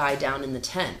 40-year-old guy down in the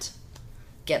tent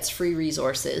gets free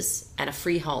resources and a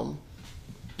free home,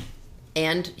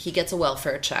 and he gets a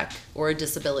welfare check or a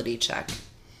disability check,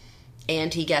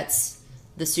 and he gets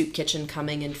the soup kitchen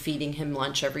coming and feeding him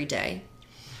lunch every day,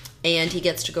 and he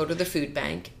gets to go to the food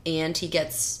bank, and he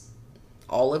gets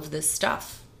all of this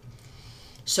stuff?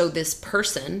 So this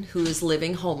person who is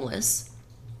living homeless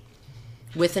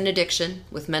with an addiction,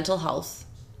 with mental health,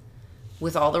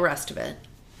 with all the rest of it,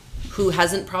 who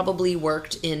hasn't probably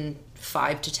worked in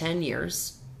 5 to 10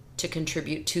 years to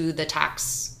contribute to the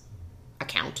tax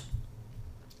account.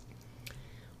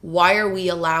 Why are we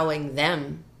allowing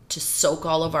them to soak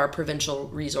all of our provincial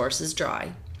resources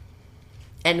dry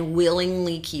and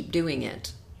willingly keep doing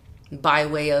it by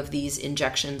way of these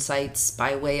injection sites,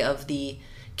 by way of the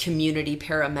community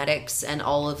paramedics and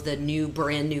all of the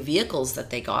brand new vehicles that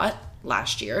they got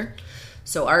last year?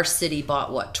 So our city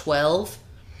bought 12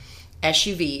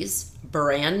 SUVs,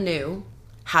 brand new,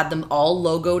 had them all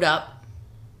logoed up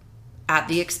at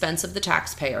the expense of the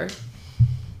taxpayer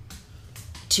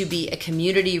to be a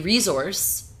community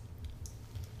resource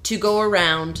to go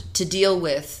around to deal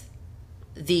with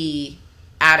the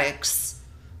addicts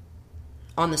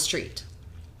on the street.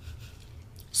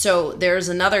 So there's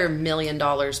another $1 million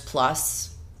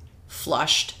plus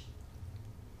flushed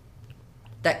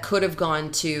that could have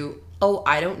gone to,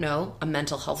 I don't know, a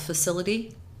mental health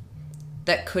facility,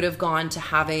 that could have gone to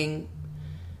having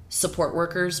support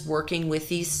workers working with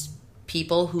these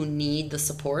people who need the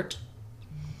support.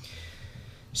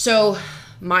 So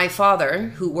my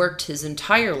father, who worked his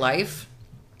entire life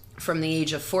from the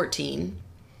age of 14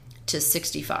 to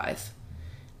 65,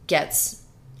 gets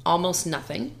almost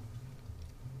nothing.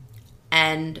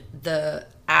 And the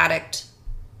addict,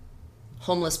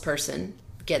 homeless person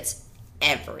gets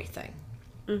everything.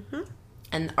 Mm-hmm.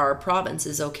 And our province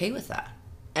is okay with that.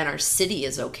 And our city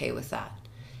is okay with that.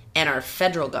 And our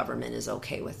federal government is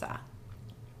okay with that.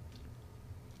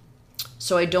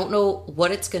 So I don't know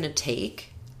what it's going to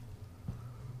take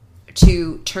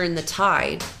to turn the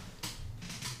tide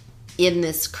in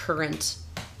this current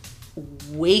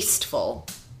wasteful,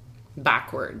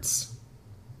 backwards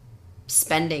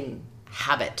spending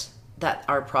habit that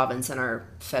our province and our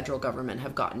federal government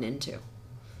have gotten into.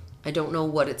 I don't know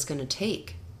what it's going to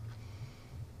take.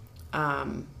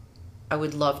 I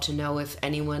would love to know if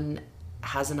anyone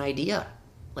has an idea.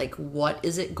 Like, what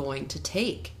is it going to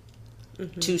take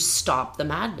to stop the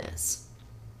madness?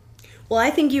 Well, I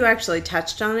think you actually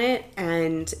touched on it,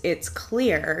 and it's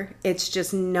clear it's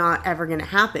just not ever going to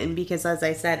happen because, as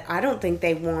I said, I don't think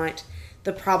they want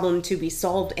the problem to be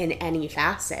solved in any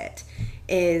facet.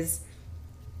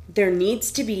 There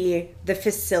needs to be the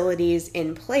facilities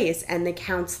in place and the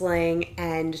counseling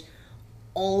and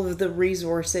all of the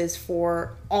resources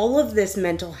for all of this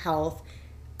mental health.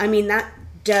 I mean, that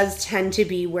does tend to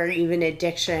be where even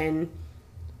addiction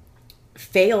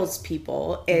fails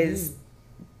people, is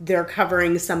they're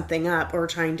covering something up or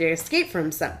trying to escape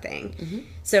from something. Mm-hmm.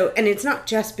 So, and it's not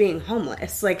just being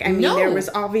homeless. Like, I mean, there was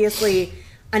obviously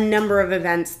a number of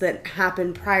events that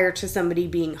happened prior to somebody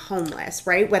being homeless,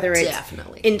 right? Whether it's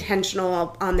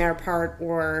intentional on their part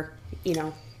or,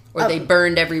 or they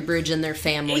burned every bridge in their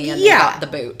family and they got the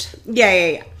boot.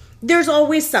 Yeah. There's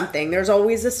always something. There's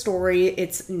always a story.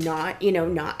 It's not,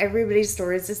 not everybody's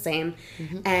story is the same.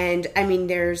 Mm-hmm. And I mean,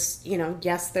 there's,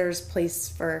 yes, there's place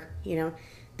for,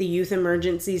 the youth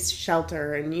emergency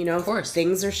shelter and, of course,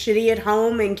 things are shitty at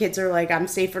home and kids are like, I'm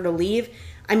safer to leave.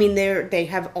 I mean, they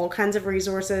have all kinds of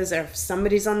resources. If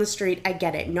somebody's on the street, I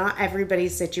get it. Not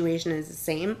everybody's situation is the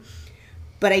same.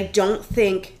 But I don't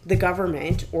think the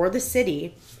government or the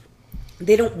city,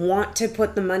 they don't want to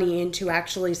put the money in to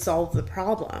actually solve the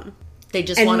problem. They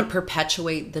just want to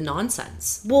perpetuate the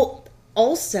nonsense. Well,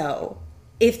 also,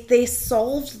 if they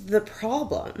solved the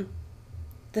problem,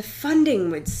 the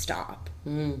funding would stop.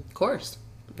 Of course.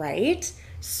 Right?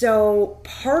 So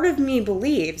part of me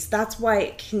believes that's why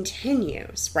it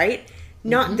continues, right?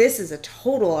 Not this is a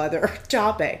total other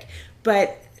topic,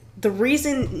 but the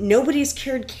reason nobody's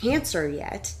cured cancer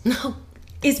yet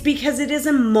is because it is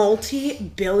a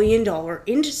multi-billion-dollar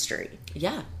industry.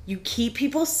 Yeah. You keep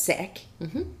people sick.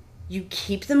 Mm-hmm. You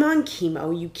keep them on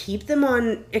chemo. You keep them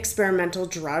on experimental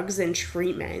drugs and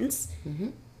treatments. Mm-hmm.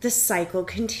 The cycle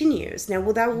continues. Now,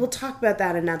 we'll talk about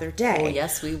that another day. Oh,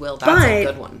 yes, we will. That's a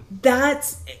good one.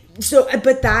 But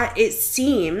it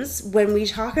seems, when we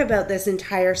talk about this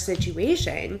entire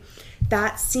situation,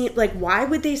 that seems like, why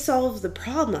would they solve the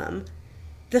problem?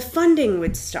 The funding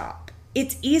would stop.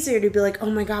 It's easier to be like, oh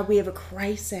my God, we have a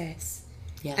crisis.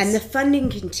 Yes. And the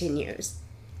funding continues.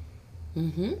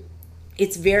 Mm-hmm.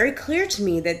 It's very clear to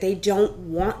me that they don't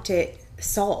want it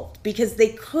solved because they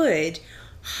could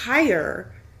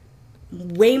hire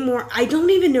way more. I don't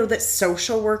even know that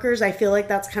social workers, I feel like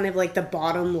that's kind of like the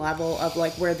bottom level of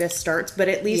like where this starts, but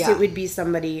at least it would be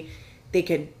somebody they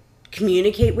could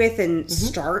communicate with and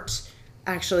start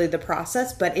actually the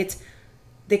process. But it's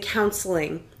the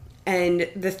counseling and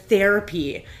the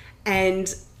therapy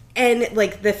and and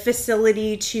like the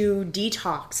facility to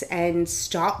detox and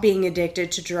stop being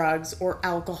addicted to drugs or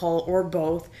alcohol or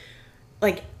both,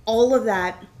 like all of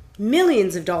that,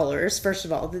 millions of dollars, first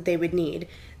of all, that they would need,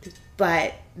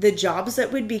 but the jobs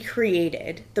that would be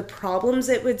created, the problems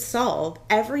it would solve,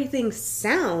 everything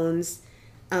sounds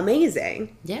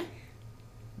amazing. Yeah.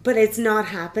 But it's not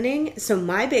happening. So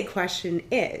my big question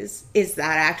is that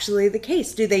actually the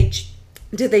case? Do they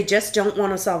just don't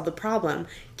want to solve the problem?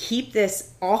 Keep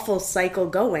this awful cycle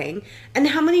going? And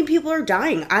how many people are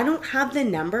dying? I don't have the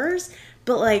numbers,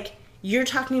 but like you're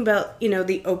talking about, you know,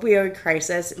 the opioid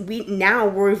crisis. We've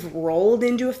rolled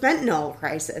into a fentanyl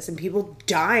crisis and people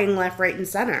dying left, right, and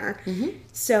center. Mm-hmm.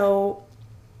 So,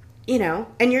 you know,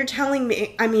 and you're telling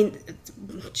me, I mean,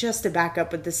 just to back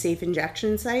up with the safe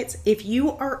injection sites, if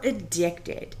you are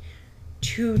addicted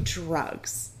to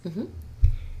drugs, mm-hmm.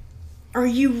 are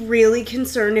you really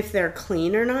concerned if they're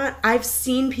clean or not? I've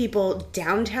seen people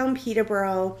downtown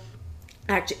Peterborough,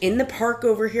 actually in the park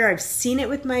over here, I've seen it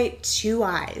with my two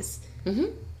eyes.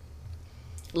 Mm-hmm.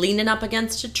 Leaning up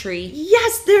against a tree.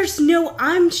 Yes,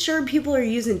 I'm sure people are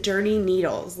using dirty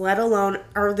needles, let alone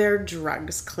are their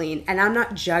drugs clean. And I'm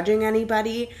not judging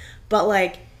anybody, but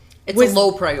like... It's a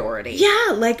low priority.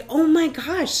 Yeah, like, oh my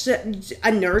gosh,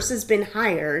 a nurse has been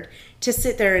hired to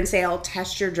sit there and say, I'll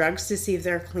test your drugs to see if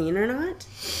they're clean or not.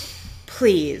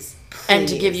 Please. And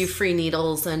to give you free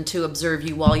needles and to observe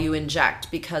you while you inject,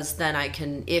 because then I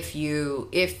can, if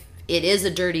it is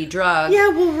a dirty drug, yeah,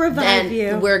 we'll revive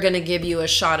you. We're going to give you a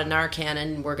shot of Narcan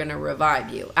and we're going to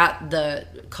revive you at the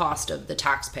cost of the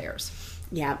taxpayers.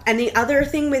 Yeah, and the other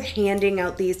thing with handing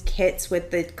out these kits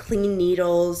with the clean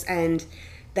needles and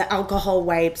the alcohol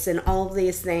wipes and all of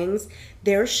these things,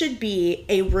 there should be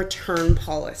a return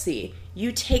policy.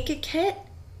 You take a kit.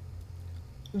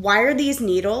 Why are these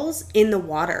needles in the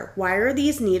water? Why are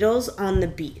these needles on the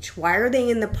beach? Why are they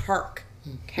in the park?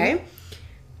 Okay? Mm-hmm.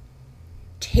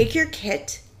 Take your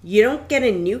kit. You don't get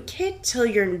a new kit till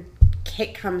your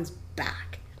kit comes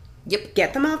back. Yep.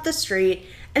 Get them off the street.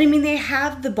 And I mean, they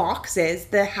have the boxes,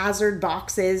 the hazard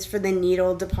boxes for the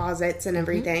needle deposits and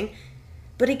everything. Mm-hmm.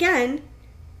 But again,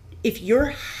 if you're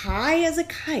high as a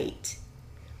kite,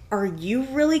 are you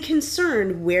really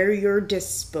concerned where you're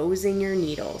disposing your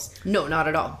needles? No, not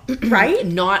at all. Right?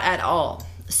 Not at all.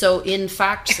 So in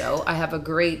fact, I have a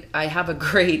great,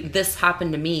 this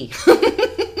happened to me.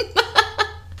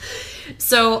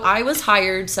 So I was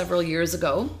hired several years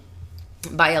ago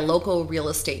by a local real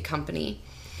estate company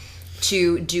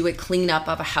to do a cleanup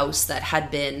of a house that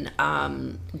had been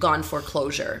gone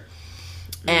foreclosure.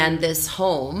 And this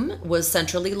home was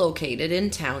centrally located in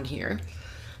town here.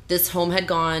 This home had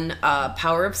gone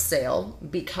power of sale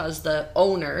because the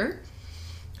owner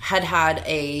had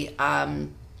a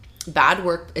bad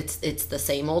work. It's the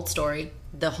same old story.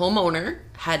 The homeowner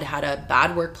had a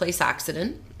bad workplace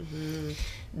accident. Mm-hmm.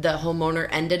 The homeowner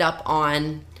ended up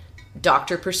on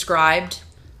doctor-prescribed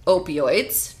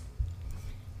opioids.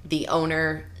 The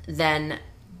owner then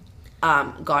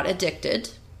got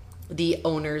addicted. The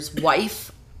owner's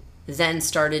wife then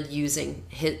started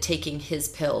taking his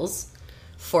pills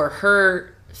for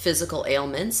her physical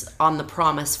ailments on the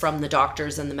promise from the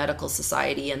doctors and the medical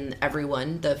society and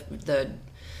everyone.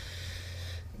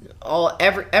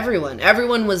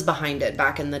 Everyone was behind it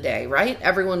back in the day, right?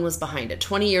 Everyone was behind it.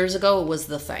 20 years ago, it was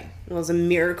the thing. It was a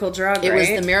miracle drug, It was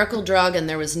the miracle drug, and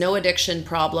there was no addiction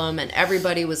problem, and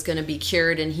everybody was going to be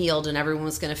cured and healed, and everyone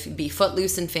was going to be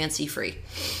footloose and fancy-free.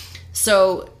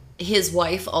 So his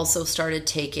wife also started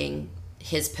taking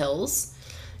his pills,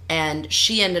 and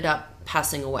she ended up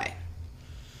passing away.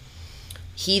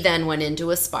 He then went into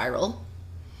a spiral.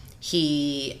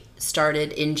 He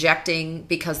started injecting,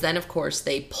 because then, of course,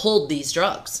 they pulled these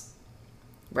drugs,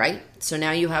 right? So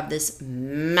now you have this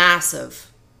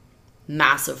massive,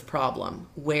 massive problem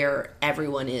where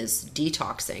everyone is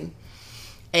detoxing,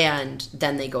 and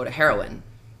then they go to heroin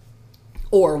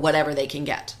or whatever they can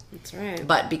get. That's right.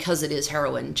 But because it is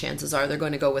heroin, chances are they're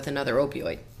going to go with another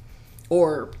opioid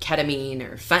or ketamine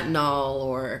or fentanyl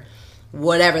or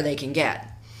whatever they can get.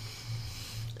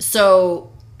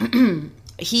 So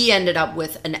he ended up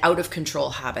with an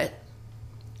out-of-control habit.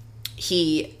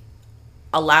 He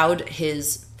allowed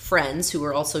his friends who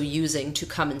were also using to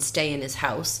come and stay in his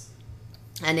house,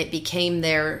 and it became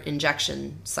their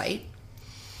injection site.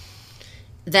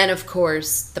 Then, of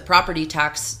course, the property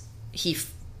tax, he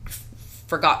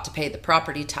forgot to pay the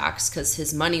property tax because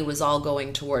his money was all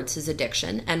going towards his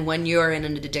addiction. And when you're in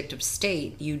an addictive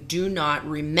state, you do not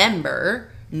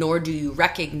remember, nor do you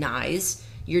recognize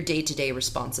your day-to-day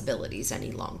responsibilities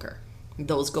any longer.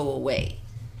 Those go away.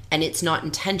 And it's not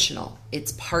intentional.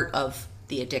 It's part of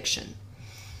the addiction.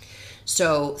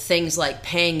 So things like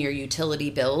paying your utility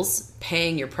bills,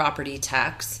 paying your property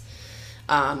tax,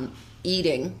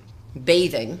 eating,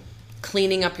 bathing,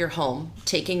 cleaning up your home,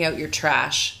 taking out your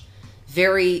trash,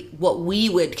 very what we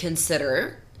would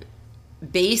consider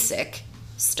basic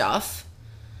stuff,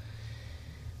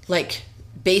 like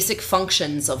basic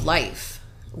functions of life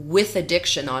with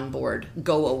addiction on board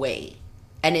go away.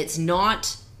 And it's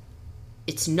not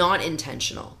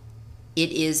intentional.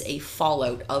 It is a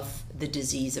fallout of the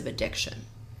disease of addiction.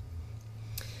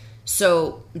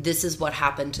 So this is what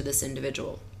happened to this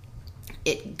individual.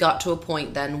 It got to a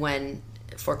point then when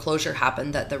foreclosure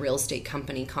happened that the real estate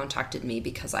company contacted me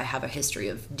because I have a history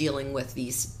of dealing with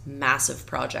these massive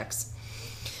projects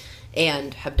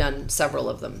and have done several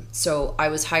of them. So I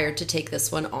was hired to take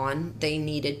this one on.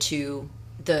 The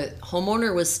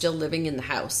homeowner was still living in the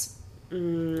house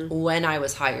when I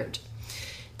was hired.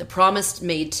 The promise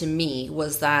made to me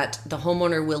was that the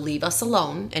homeowner will leave us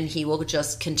alone and he will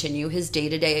just continue his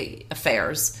day-to-day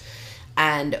affairs.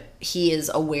 And he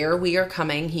is aware we are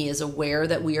coming. He is aware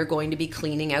that we are going to be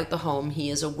cleaning out the home.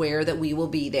 He is aware that we will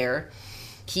be there.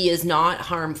 He is not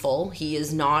harmful. He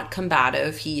is not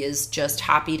combative. He is just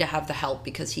happy to have the help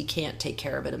because he can't take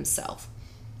care of it himself.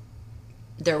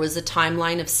 There was a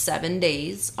timeline of 7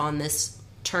 days on this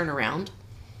turnaround,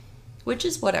 which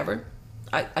is whatever.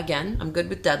 I'm good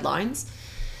with deadlines.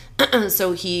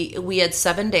 So we had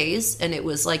 7 days and it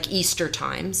was like Easter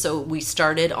time. So we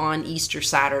started on Easter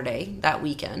Saturday that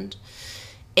weekend.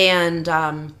 And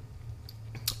I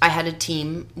had a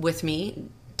team with me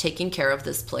taking care of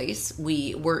this place.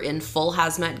 We were in full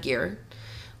hazmat gear.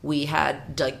 We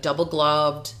had like double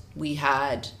gloved. We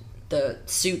had the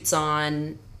suits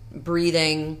on,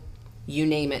 breathing, you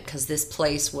name it, because this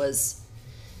place was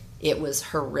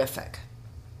horrific.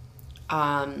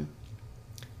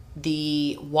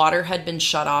 The water had been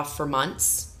shut off for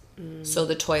months, so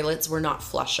the toilets were not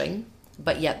flushing,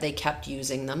 but yet they kept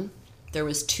using them. There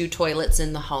was 2 toilets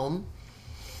in the home.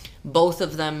 Both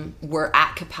of them were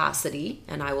at capacity,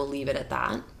 and I will leave it at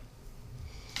that.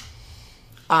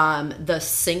 The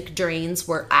sink drains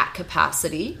were at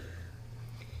capacity.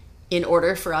 In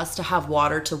order for us to have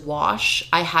water to wash,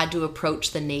 I had to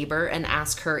approach the neighbor and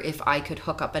ask her if I could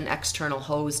hook up an external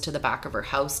hose to the back of her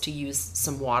house to use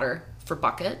some water for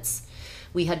buckets.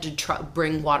 We had to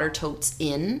bring water totes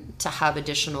in to have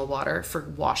additional water for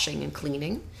washing and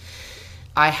cleaning.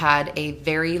 I had a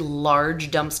very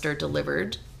large dumpster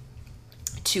delivered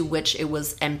to which it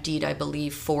was emptied, I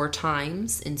believe, 4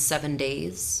 times in 7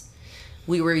 days.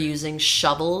 We were using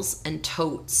shovels and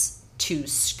totes to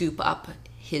scoop up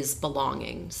his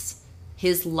belongings,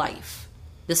 his life.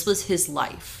 This was his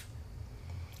life.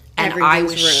 And I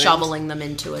was ruined. Shoveling them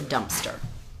into a dumpster.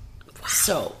 Wow.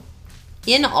 So,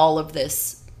 in all of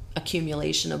this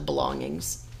accumulation of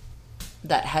belongings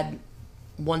that had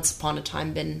once upon a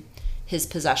time been his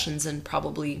possessions and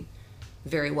probably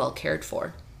very well cared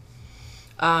for,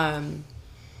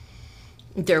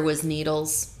 there was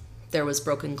needles, there was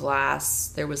broken glass,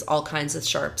 there was all kinds of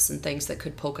sharps and things that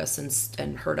could poke us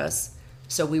and hurt us.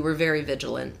 So we were very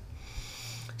vigilant.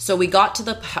 So we got to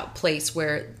the place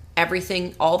where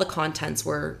everything, all the contents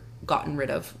were gotten rid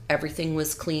of. Everything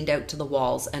was cleaned out to the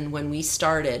walls. And when we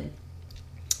started,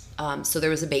 so there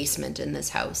was a basement in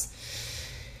this house.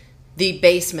 The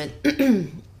basement,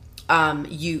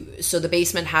 so the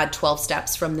basement had 12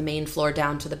 steps from the main floor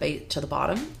down to the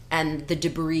bottom, and the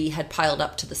debris had piled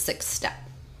up to the 6th step.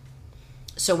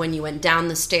 So when you went down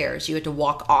the stairs, you had to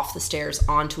walk off the stairs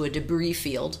onto a debris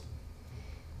field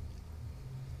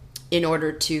in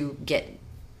order to get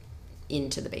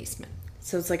into the basement.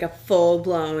 So it's like a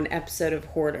full-blown episode of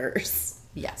Hoarders.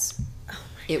 Yes. Oh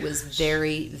my It was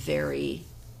very, very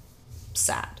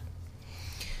sad.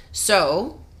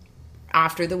 So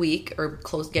after the week, or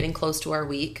getting close to our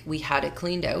week, we had it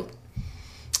cleaned out.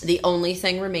 The only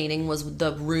thing remaining was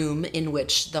the room in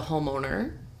which the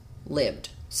homeowner lived.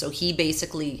 So he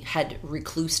basically had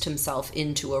reclused himself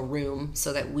into a room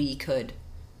so that we could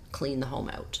clean the home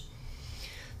out.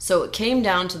 So it came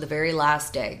down to the very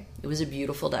last day. It was a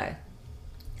beautiful day.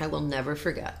 I will never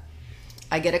forget.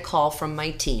 I get a call from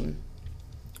my team.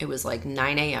 It was like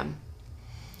 9 a.m.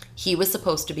 He was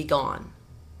supposed to be gone.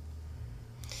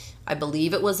 I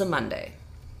believe it was a Monday.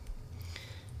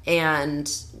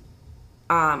 And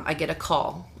I get a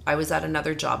call. I was at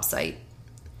another job site.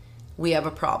 We have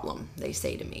a problem, they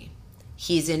say to me.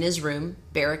 He's in his room,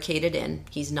 barricaded in.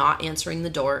 He's not answering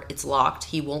the door. It's locked.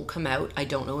 He won't come out. I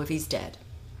don't know if he's dead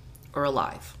or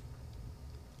alive.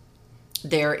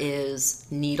 There is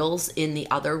needles in the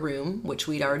other room, which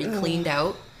we'd already cleaned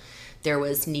out. There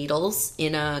was needles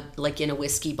in a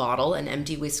whiskey bottle, an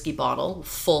empty whiskey bottle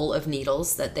full of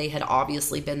needles that they had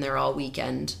obviously been there all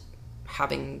weekend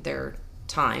having their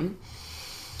time.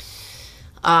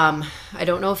 I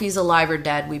don't know if he's alive or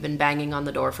dead. We've been banging on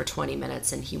the door for 20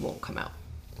 minutes and he won't come out.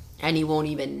 And he won't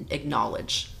even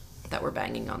acknowledge that we're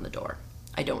banging on the door.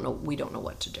 We don't know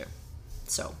what to do.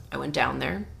 So I went down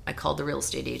there. I called the real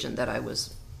estate agent that I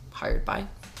was hired by.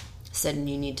 Said,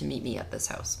 you need to meet me at this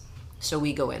house. So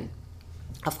we go in.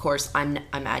 Of course, I'm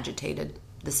agitated.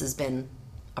 This has been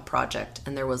a project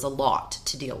and there was a lot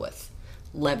to deal with.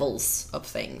 Levels of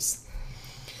things.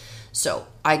 So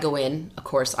I go in, of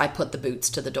course, I put the boots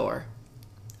to the door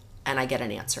and I get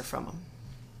an answer from him.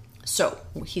 So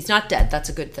he's not dead. That's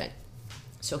a good thing.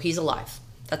 So he's alive.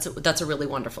 That's a really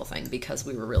wonderful thing because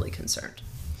we were really concerned.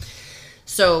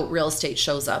 So real estate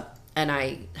shows up and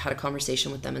I had a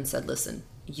conversation with them and said, listen,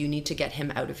 you need to get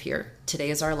him out of here. Today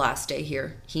is our last day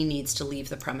here. He needs to leave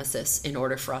the premises in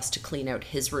order for us to clean out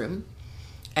his room.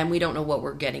 And we don't know what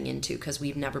we're getting into because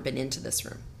we've never been into this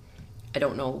room. I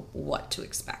don't know what to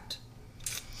expect.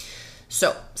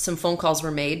 So some phone calls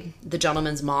were made. The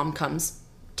gentleman's mom comes,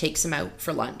 takes him out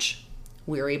for lunch.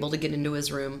 We were able to get into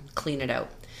his room, clean it out.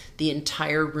 The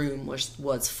entire room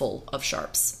was full of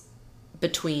sharps.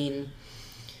 Between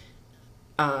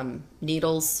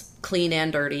needles, clean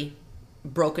and dirty,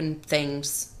 broken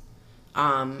things.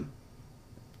 I'm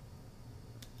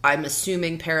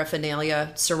assuming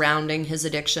paraphernalia surrounding his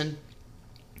addiction.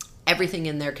 Everything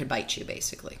in there could bite you,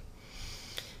 basically.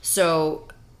 So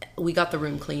we got the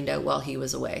room cleaned out while he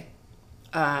was away.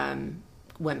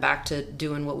 Went back to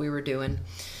doing what we were doing.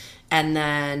 And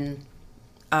then,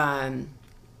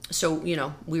 so,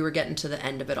 we were getting to the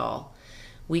end of it all.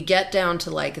 We get down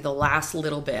to like the last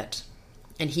little bit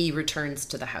and he returns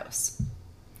to the house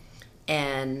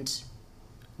and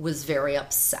was very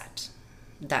upset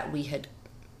that we had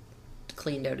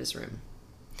cleaned out his room.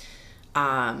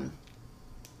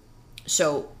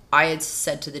 So I had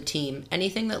said to the team,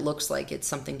 anything that looks like it's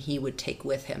something he would take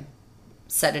with him,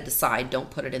 set it aside,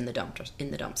 don't put it in the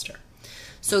dumpster.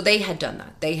 So they had done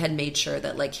that. They had made sure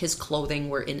that like his clothing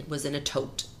was in a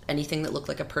tote. Anything that looked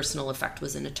like a personal effect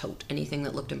was in a tote. Anything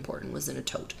that looked important was in a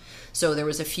tote. So there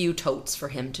was a few totes for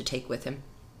him to take with him.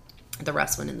 The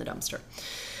rest went in the dumpster.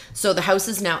 So the house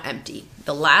is now empty.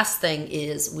 The last thing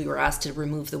is we were asked to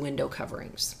remove the window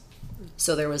coverings.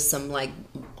 So there was some like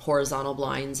horizontal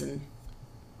blinds and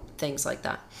things like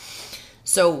that.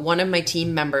 So one of my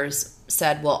team members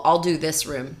said, well, I'll do this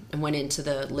room, and went into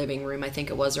the living room, I think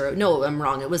it was, or no, I'm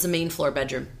wrong. It was a main floor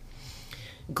bedroom.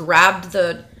 Grabbed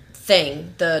the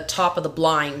thing, the top of the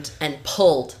blind, and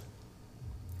pulled,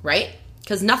 right?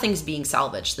 Because nothing's being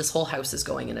salvaged. This whole house is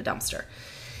going in a dumpster.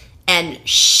 And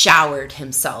showered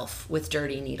himself with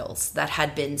dirty needles that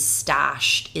had been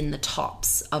stashed in the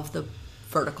tops of the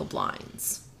vertical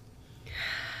blinds.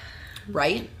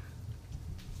 Right?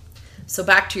 So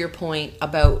back to your point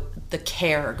about the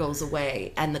care goes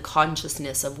away and the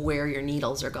consciousness of where your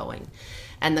needles are going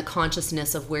and the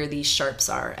consciousness of where these sharps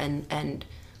are and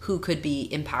who could be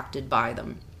impacted by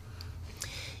them.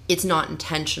 It's not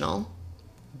intentional,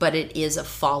 but it is a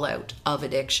fallout of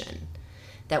addiction.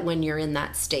 That when you're in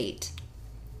that state,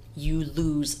 you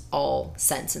lose all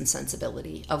sense and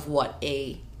sensibility of what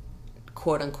a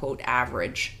quote unquote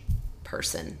average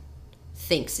person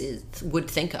would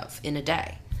think of in a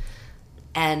day.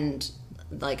 And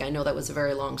like, I know that was a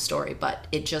very long story, but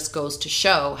it just goes to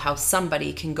show how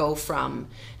somebody can go from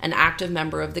an active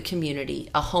member of the community,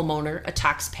 a homeowner, a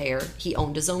taxpayer. He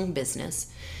owned his own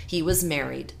business. He was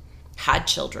married, had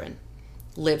children,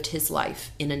 lived his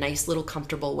life in a nice little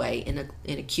comfortable way in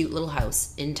a cute little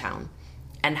house in town,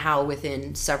 and how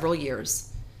within several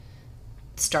years,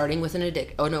 starting with an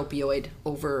opioid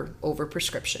over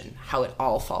prescription, how it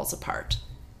all falls apart,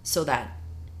 so that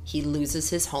he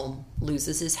loses his home,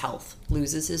 loses his health,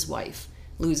 loses his wife,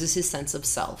 loses his sense of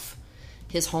self.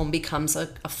 His home becomes a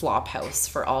flop house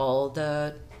for all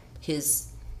his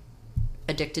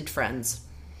addicted friends.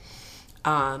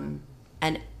 And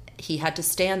he had to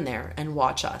stand there and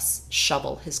watch us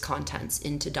shovel his contents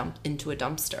into a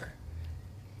dumpster.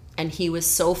 And he was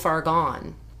so far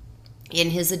gone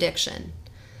in his addiction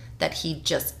that he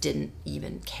just didn't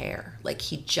even care. Like,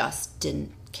 he just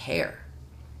didn't care.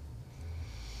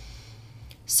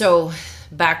 So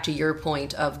back to your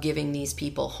point of giving these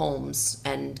people homes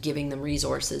and giving them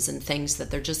resources and things that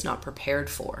they're just not prepared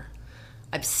for.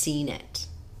 I've seen it.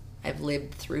 I've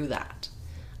lived through that.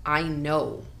 I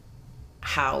know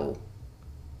how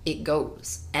it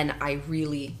goes. And I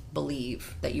really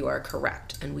believe that you are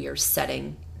correct. And we are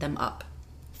setting them up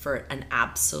for an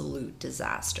absolute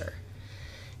disaster.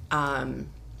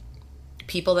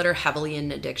 people that are heavily in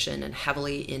addiction and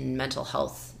heavily in mental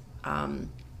health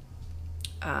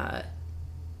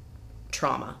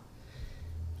trauma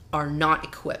are not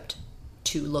equipped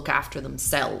to look after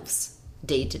themselves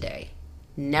day to day.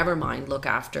 Never mind look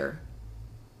after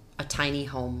a tiny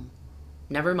home.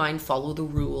 Never mind follow the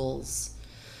rules.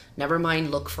 Never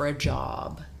mind look for a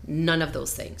job. None of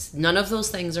those things. None of those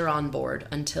things are on board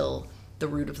until the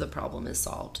root of the problem is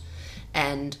solved.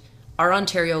 And our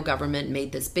Ontario government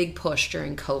made this big push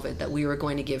during COVID that we were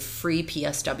going to give free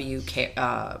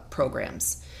PSW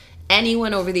programs.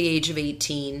 Anyone over the age of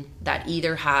 18 that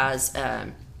either has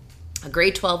a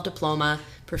grade 12 diploma,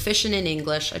 proficient in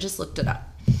English, I just looked it up,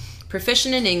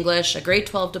 proficient in English, a grade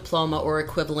 12 diploma or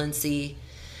equivalency,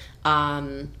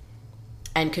 and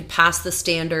could pass the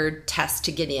standard test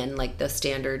to get in, like the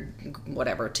standard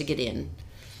whatever to get in.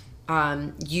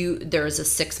 There is a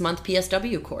 6-month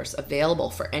PSW course available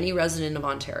for any resident of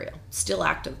Ontario, still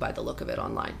active by the look of it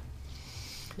online.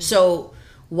 Mm-hmm. So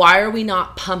why are we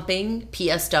not pumping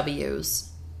PSWs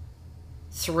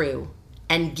through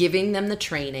and giving them the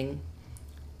training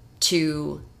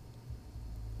to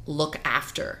look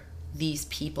after these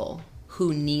people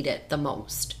who need it the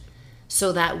most,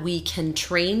 so that we can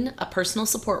train a personal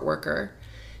support worker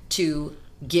to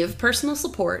give personal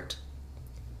support,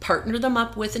 partner them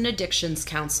up with an addictions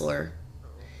counselor,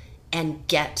 and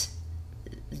get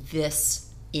this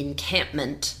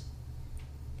encampment,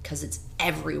 because it's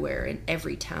everywhere in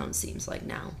every town seems like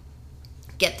now,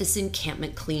 get this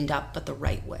encampment cleaned up but the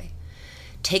right way.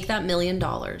 Take that $1 million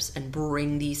and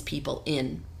bring these people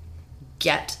in,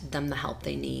 get them the help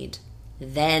they need,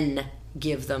 then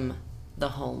give them the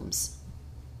homes.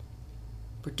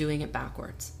 We're doing it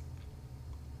backwards.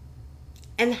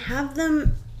 And have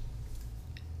them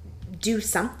do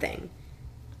something.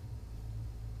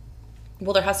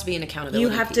 Well, there has to be an accountability You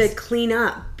have piece. to clean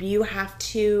up. You have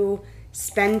to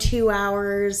spend 2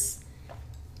 hours,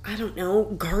 I don't know,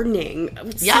 gardening.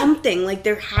 Something. Like,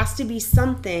 there has to be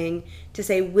something to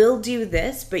say, we'll do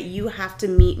this, but you have to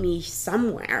meet me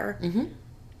somewhere. Mm-hmm.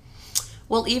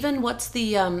 Well, even what's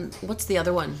the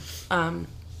other one?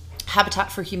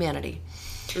 Habitat for Humanity.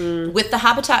 With the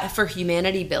Habitat for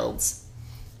Humanity builds,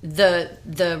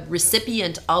 the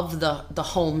recipient of the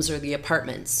homes or the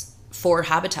apartments for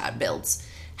Habitat builds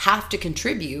have to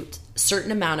contribute a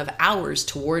certain amount of hours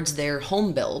towards their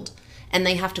home build, and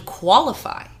they have to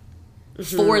qualify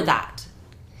for that.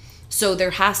 So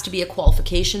there has to be a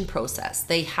qualification process.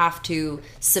 They have to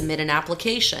submit an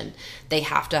application. They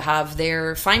have to have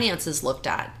their finances looked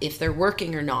at, if they're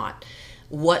working or not,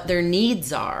 what their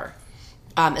needs are,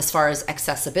 as far as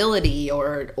accessibility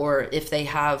or if they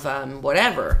have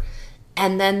whatever.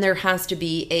 And then there has to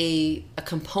be a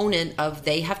component of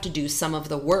they have to do some of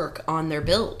the work on their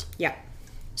build. Yeah.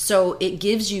 So it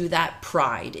gives you that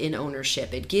pride in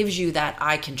ownership. It gives you that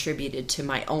I contributed to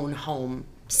my own home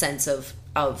sense of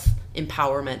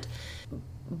empowerment.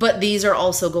 But these are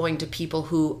also going to people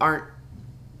who aren't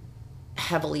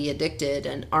heavily addicted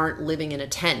and aren't living in a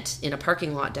tent in a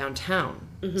parking lot downtown.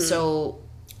 Mm-hmm. So,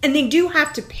 and they do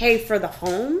have to pay for the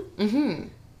home. Mm-hmm.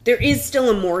 There is still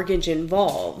a mortgage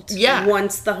involved. Yeah.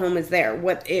 Once the home is there,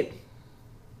 what it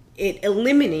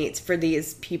eliminates for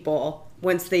these people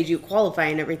once they do qualify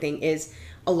and everything is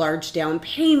a large down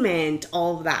payment,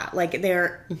 all of that. Like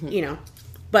they're,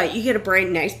 but you get a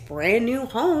brand new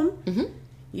home. Mm-hmm.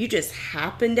 You just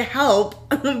happen to help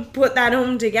put that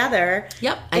home together.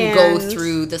 Yep. And go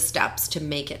through the steps to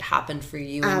make it happen for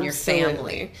you and your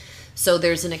family. So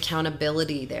there's an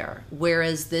accountability there.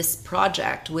 Whereas this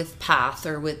project with PATH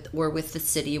or with the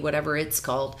city, whatever it's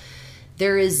called,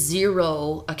 there is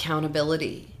zero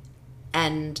accountability.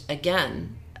 And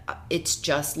again, it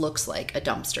just looks like a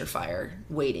dumpster fire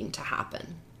waiting to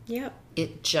happen. Yep.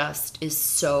 It just is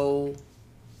so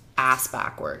ass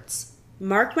backwards.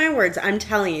 Mark my words, I'm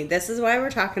telling you, this is why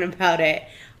we're talking about it.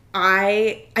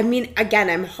 I mean,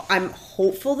 again, I'm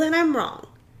hopeful that I'm wrong.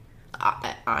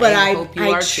 I hope you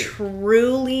are too.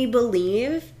 Truly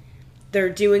believe they're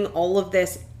doing all of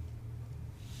this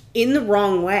in the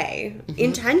wrong way,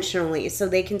 intentionally, so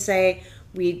they can say,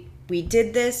 we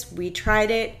did this, we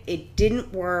tried it, it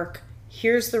didn't work,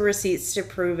 here's the receipts to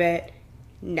prove it,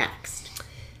 next.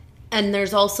 And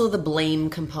there's also the blame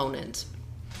component.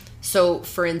 So,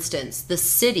 for instance, the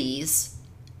cities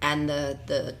and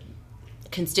the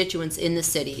constituents in the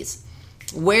cities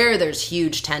where there's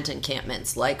huge tent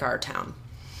encampments like our town,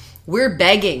 we're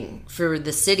begging for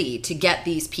the city to get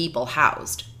these people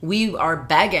housed. We are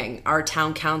begging our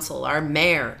town council, our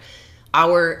mayor,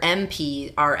 our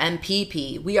MP, our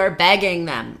MPP. We are begging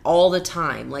them all the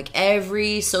time. Like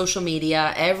every social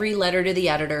media, every letter to the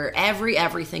editor,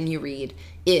 everything you read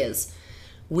is,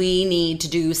 We need to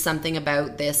do something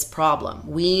about this problem.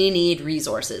 We need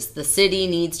resources. The city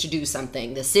needs to do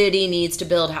something. The city needs to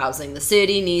build housing. The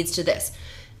city needs to this.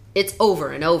 It's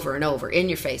over and over and over in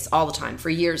your face all the time for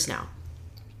years now.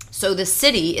 So the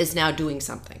city is now doing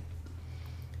something.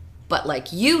 But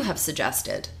like you have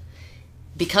suggested,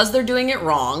 because they're doing it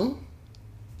wrong,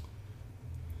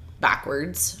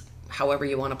 backwards, however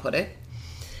you want to put it,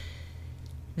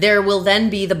 there will then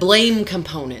be the blame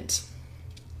component.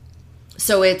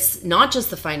 So it's not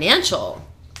just the financial.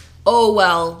 Oh,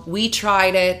 well, we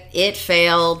tried it. It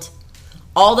failed.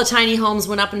 All the tiny homes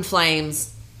went up in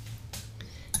flames.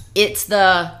 It's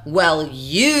the, well,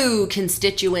 you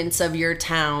constituents of your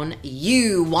town,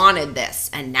 you wanted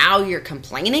this, and now you're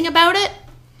complaining about it?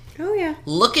 Oh, yeah.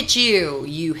 Look at you,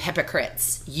 you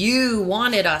hypocrites. You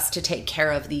wanted us to take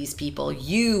care of these people.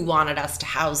 You wanted us to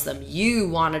house them. You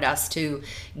wanted us to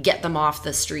get them off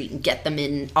the street and get them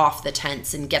in off the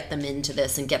tents and get them into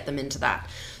this and get them into that.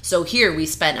 So here we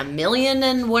spent $1 million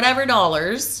and whatever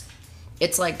dollars.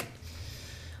 It's like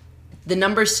the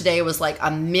numbers today was like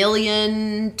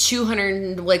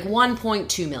 $1,200,000, like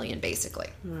 1.2 million basically.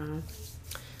 Wow.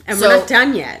 And so, we're not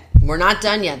done yet. We're not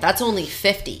done yet. That's only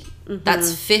 50. Mm-hmm.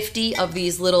 That's 50 of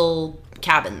these little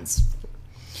cabins.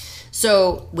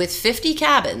 So with 50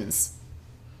 cabins,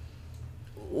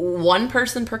 one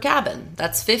person per cabin,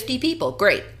 that's 50 people.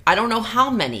 Great. I don't know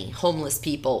how many homeless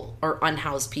people or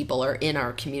unhoused people are in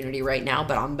our community right now,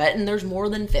 but I'm betting there's more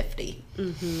than 50.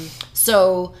 Mm-hmm.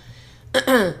 So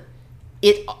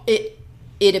it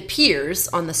appears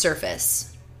on the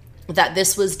surface that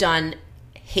this was done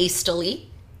hastily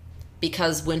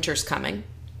because winter's coming.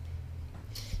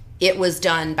 It was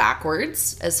done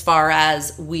backwards as far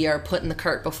as we are putting the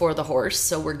cart before the horse.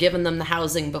 So we're giving them the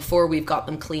housing before we've got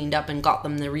them cleaned up and got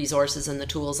them the resources and the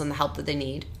tools and the help that they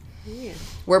need. Yeah.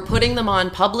 We're putting them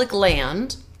on public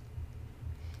land,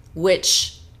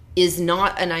 which is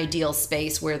not an ideal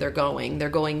space where they're going. They're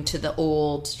going to the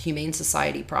old Humane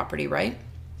Society property, right?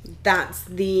 That's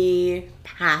the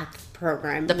PATH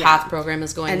program. The PATH program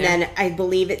is going and there. And then I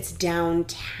believe it's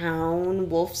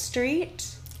downtown Wolf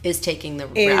Street. Is taking the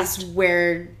rest. Is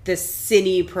where the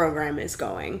city program is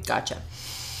going. Gotcha.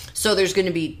 So there's going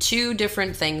to be two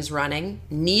different things running.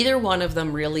 Neither one of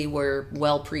them really were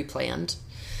well pre-planned.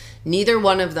 Neither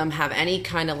one of them have any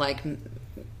kind of like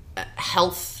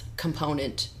health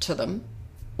component to them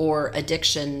or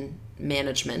addiction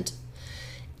management.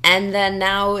 And then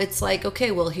now it's like, okay,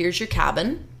 well, here's your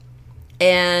cabin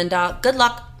and good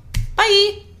luck.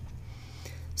 Bye.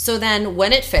 So then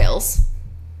when it fails,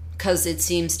 because it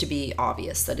seems to be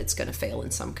obvious that it's going to fail in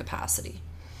some capacity,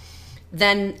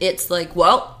 then it's like,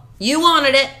 well, you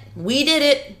wanted it. We did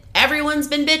it. Everyone's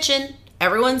been bitching.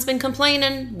 Everyone's been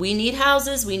complaining. We need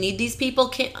houses. We need these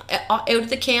people out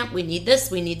of the camp. We need this.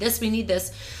 We need this. We need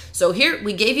this. So here,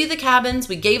 we gave you the cabins.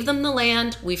 We gave them the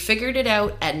land. We figured it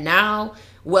out. And now,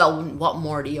 well, what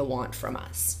more do you want from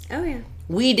us? Oh, yeah.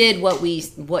 We did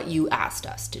what you asked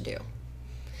us to do.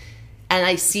 And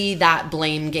I see that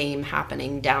blame game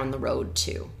happening down the road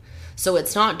too. So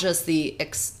it's not just the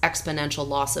exponential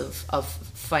loss of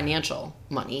financial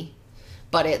money,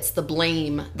 but it's the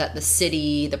blame that the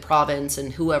city, the province,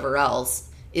 and whoever else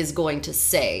is going to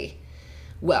say,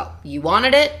 well, you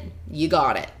wanted it, you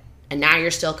got it, and now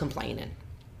you're still complaining.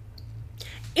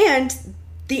 And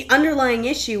the underlying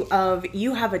issue of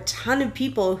you have a ton of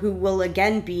people who will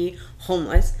again be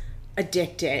homeless,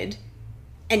 addicted,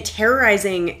 and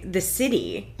terrorizing the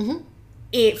city,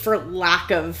 for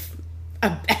lack of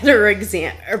a better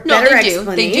explanation.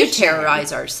 They do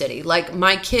terrorize our city. Like,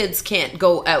 my kids can't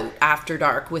go out after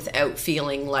dark without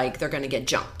feeling like they're going to get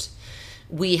jumped.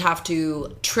 We have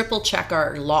to triple check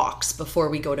our locks before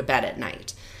we go to bed at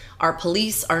night. Our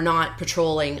police are not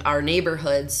patrolling our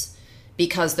neighborhoods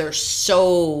because they're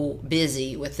so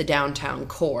busy with the downtown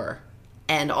core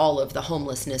and all of the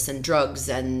homelessness and drugs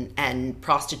and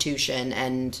prostitution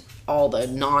and all the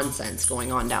nonsense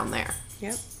going on down there.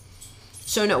 Yep.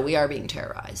 So no, we are being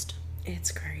terrorized.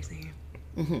 It's crazy.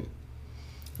 Mm-hmm.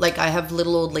 Like, I have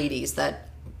little old ladies that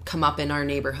come up in our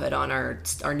neighborhood on our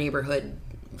neighborhood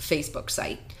Facebook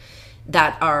site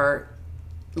that are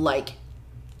like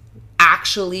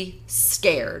actually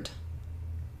scared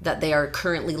that they are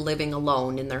currently living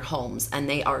alone in their homes, and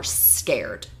they are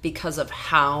scared because of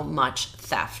how much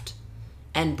theft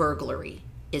and burglary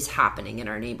is happening in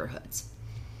our neighborhoods.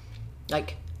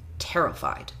 Like,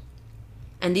 terrified.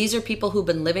 And these are people who've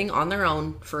been living on their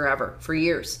own forever, for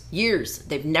years.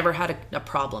 They've never had a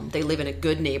problem. They live in a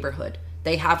good neighborhood.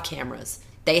 They have cameras.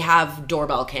 They have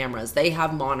doorbell cameras. They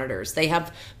have monitors. They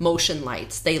have motion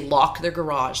lights. They lock their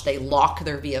garage. They lock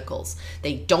their vehicles.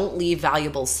 They don't leave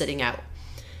valuables sitting out.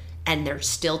 and they're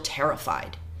still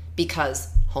terrified because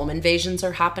home invasions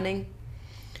are happening.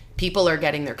 People are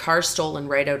getting their cars stolen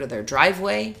right out of their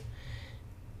driveway.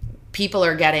 People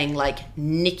are getting like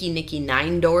nicky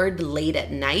nine-doored late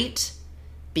at night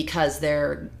because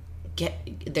they're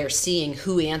seeing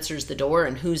who answers the door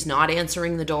and who's not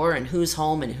answering the door and who's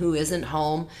home and who isn't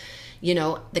home. You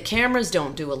know, the cameras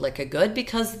don't do a lick of good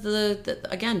because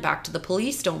again, back to the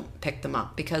police don't pick them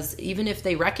up, because even if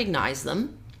they recognize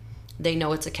them, they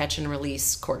know it's a catch and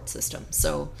release court system.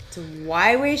 So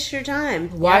why waste your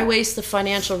time? Why waste the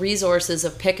financial resources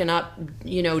of picking up,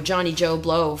 you know, Johnny Joe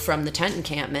Blow from the tent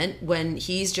encampment when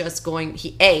he's just going,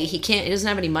 he doesn't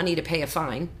have any money to pay a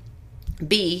fine.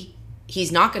 B,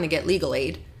 he's not going to get legal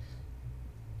aid.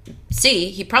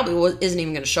 C, he probably isn't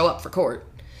even going to show up for court.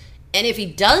 And if he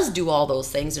does do all those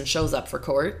things and shows up for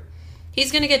court,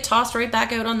 he's going to get tossed right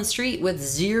back out on the street with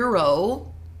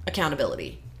zero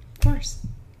accountability. Of course.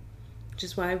 Which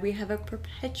is why we have a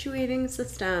perpetuating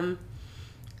system.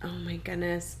 Oh my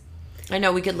goodness. I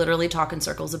know, we could literally talk in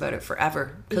circles about it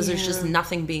forever because there's just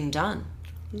nothing being done.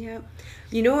 Yeah.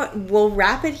 You know what? We'll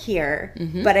wrap it here,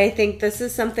 but I think this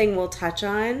is something we'll touch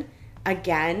on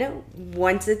again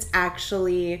once it's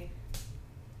actually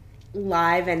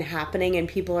live and happening and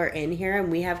people are in here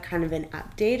and we have kind of an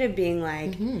update of being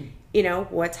like, you know,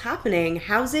 what's happening?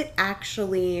 How's it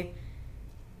actually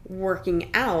working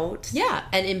out? Yeah,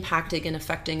 and impacting and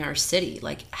affecting our city.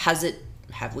 Like,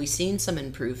 have we seen some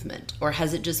improvement, or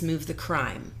has it just moved the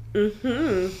crime?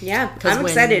 Yeah, I'm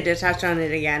excited to touch on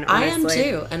it again, honestly. I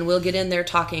am too, and we'll get in there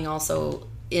talking also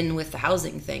in with the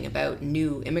housing thing about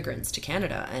new immigrants to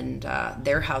Canada and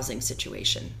their housing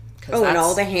situation. And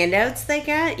all the handouts they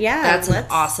get? Yeah. That's an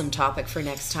awesome topic for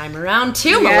next time around too,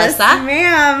 yes, Melissa.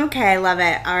 Ma'am. Okay, love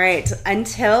it. All right.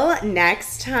 Until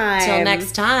next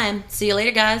time. See you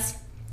later, guys.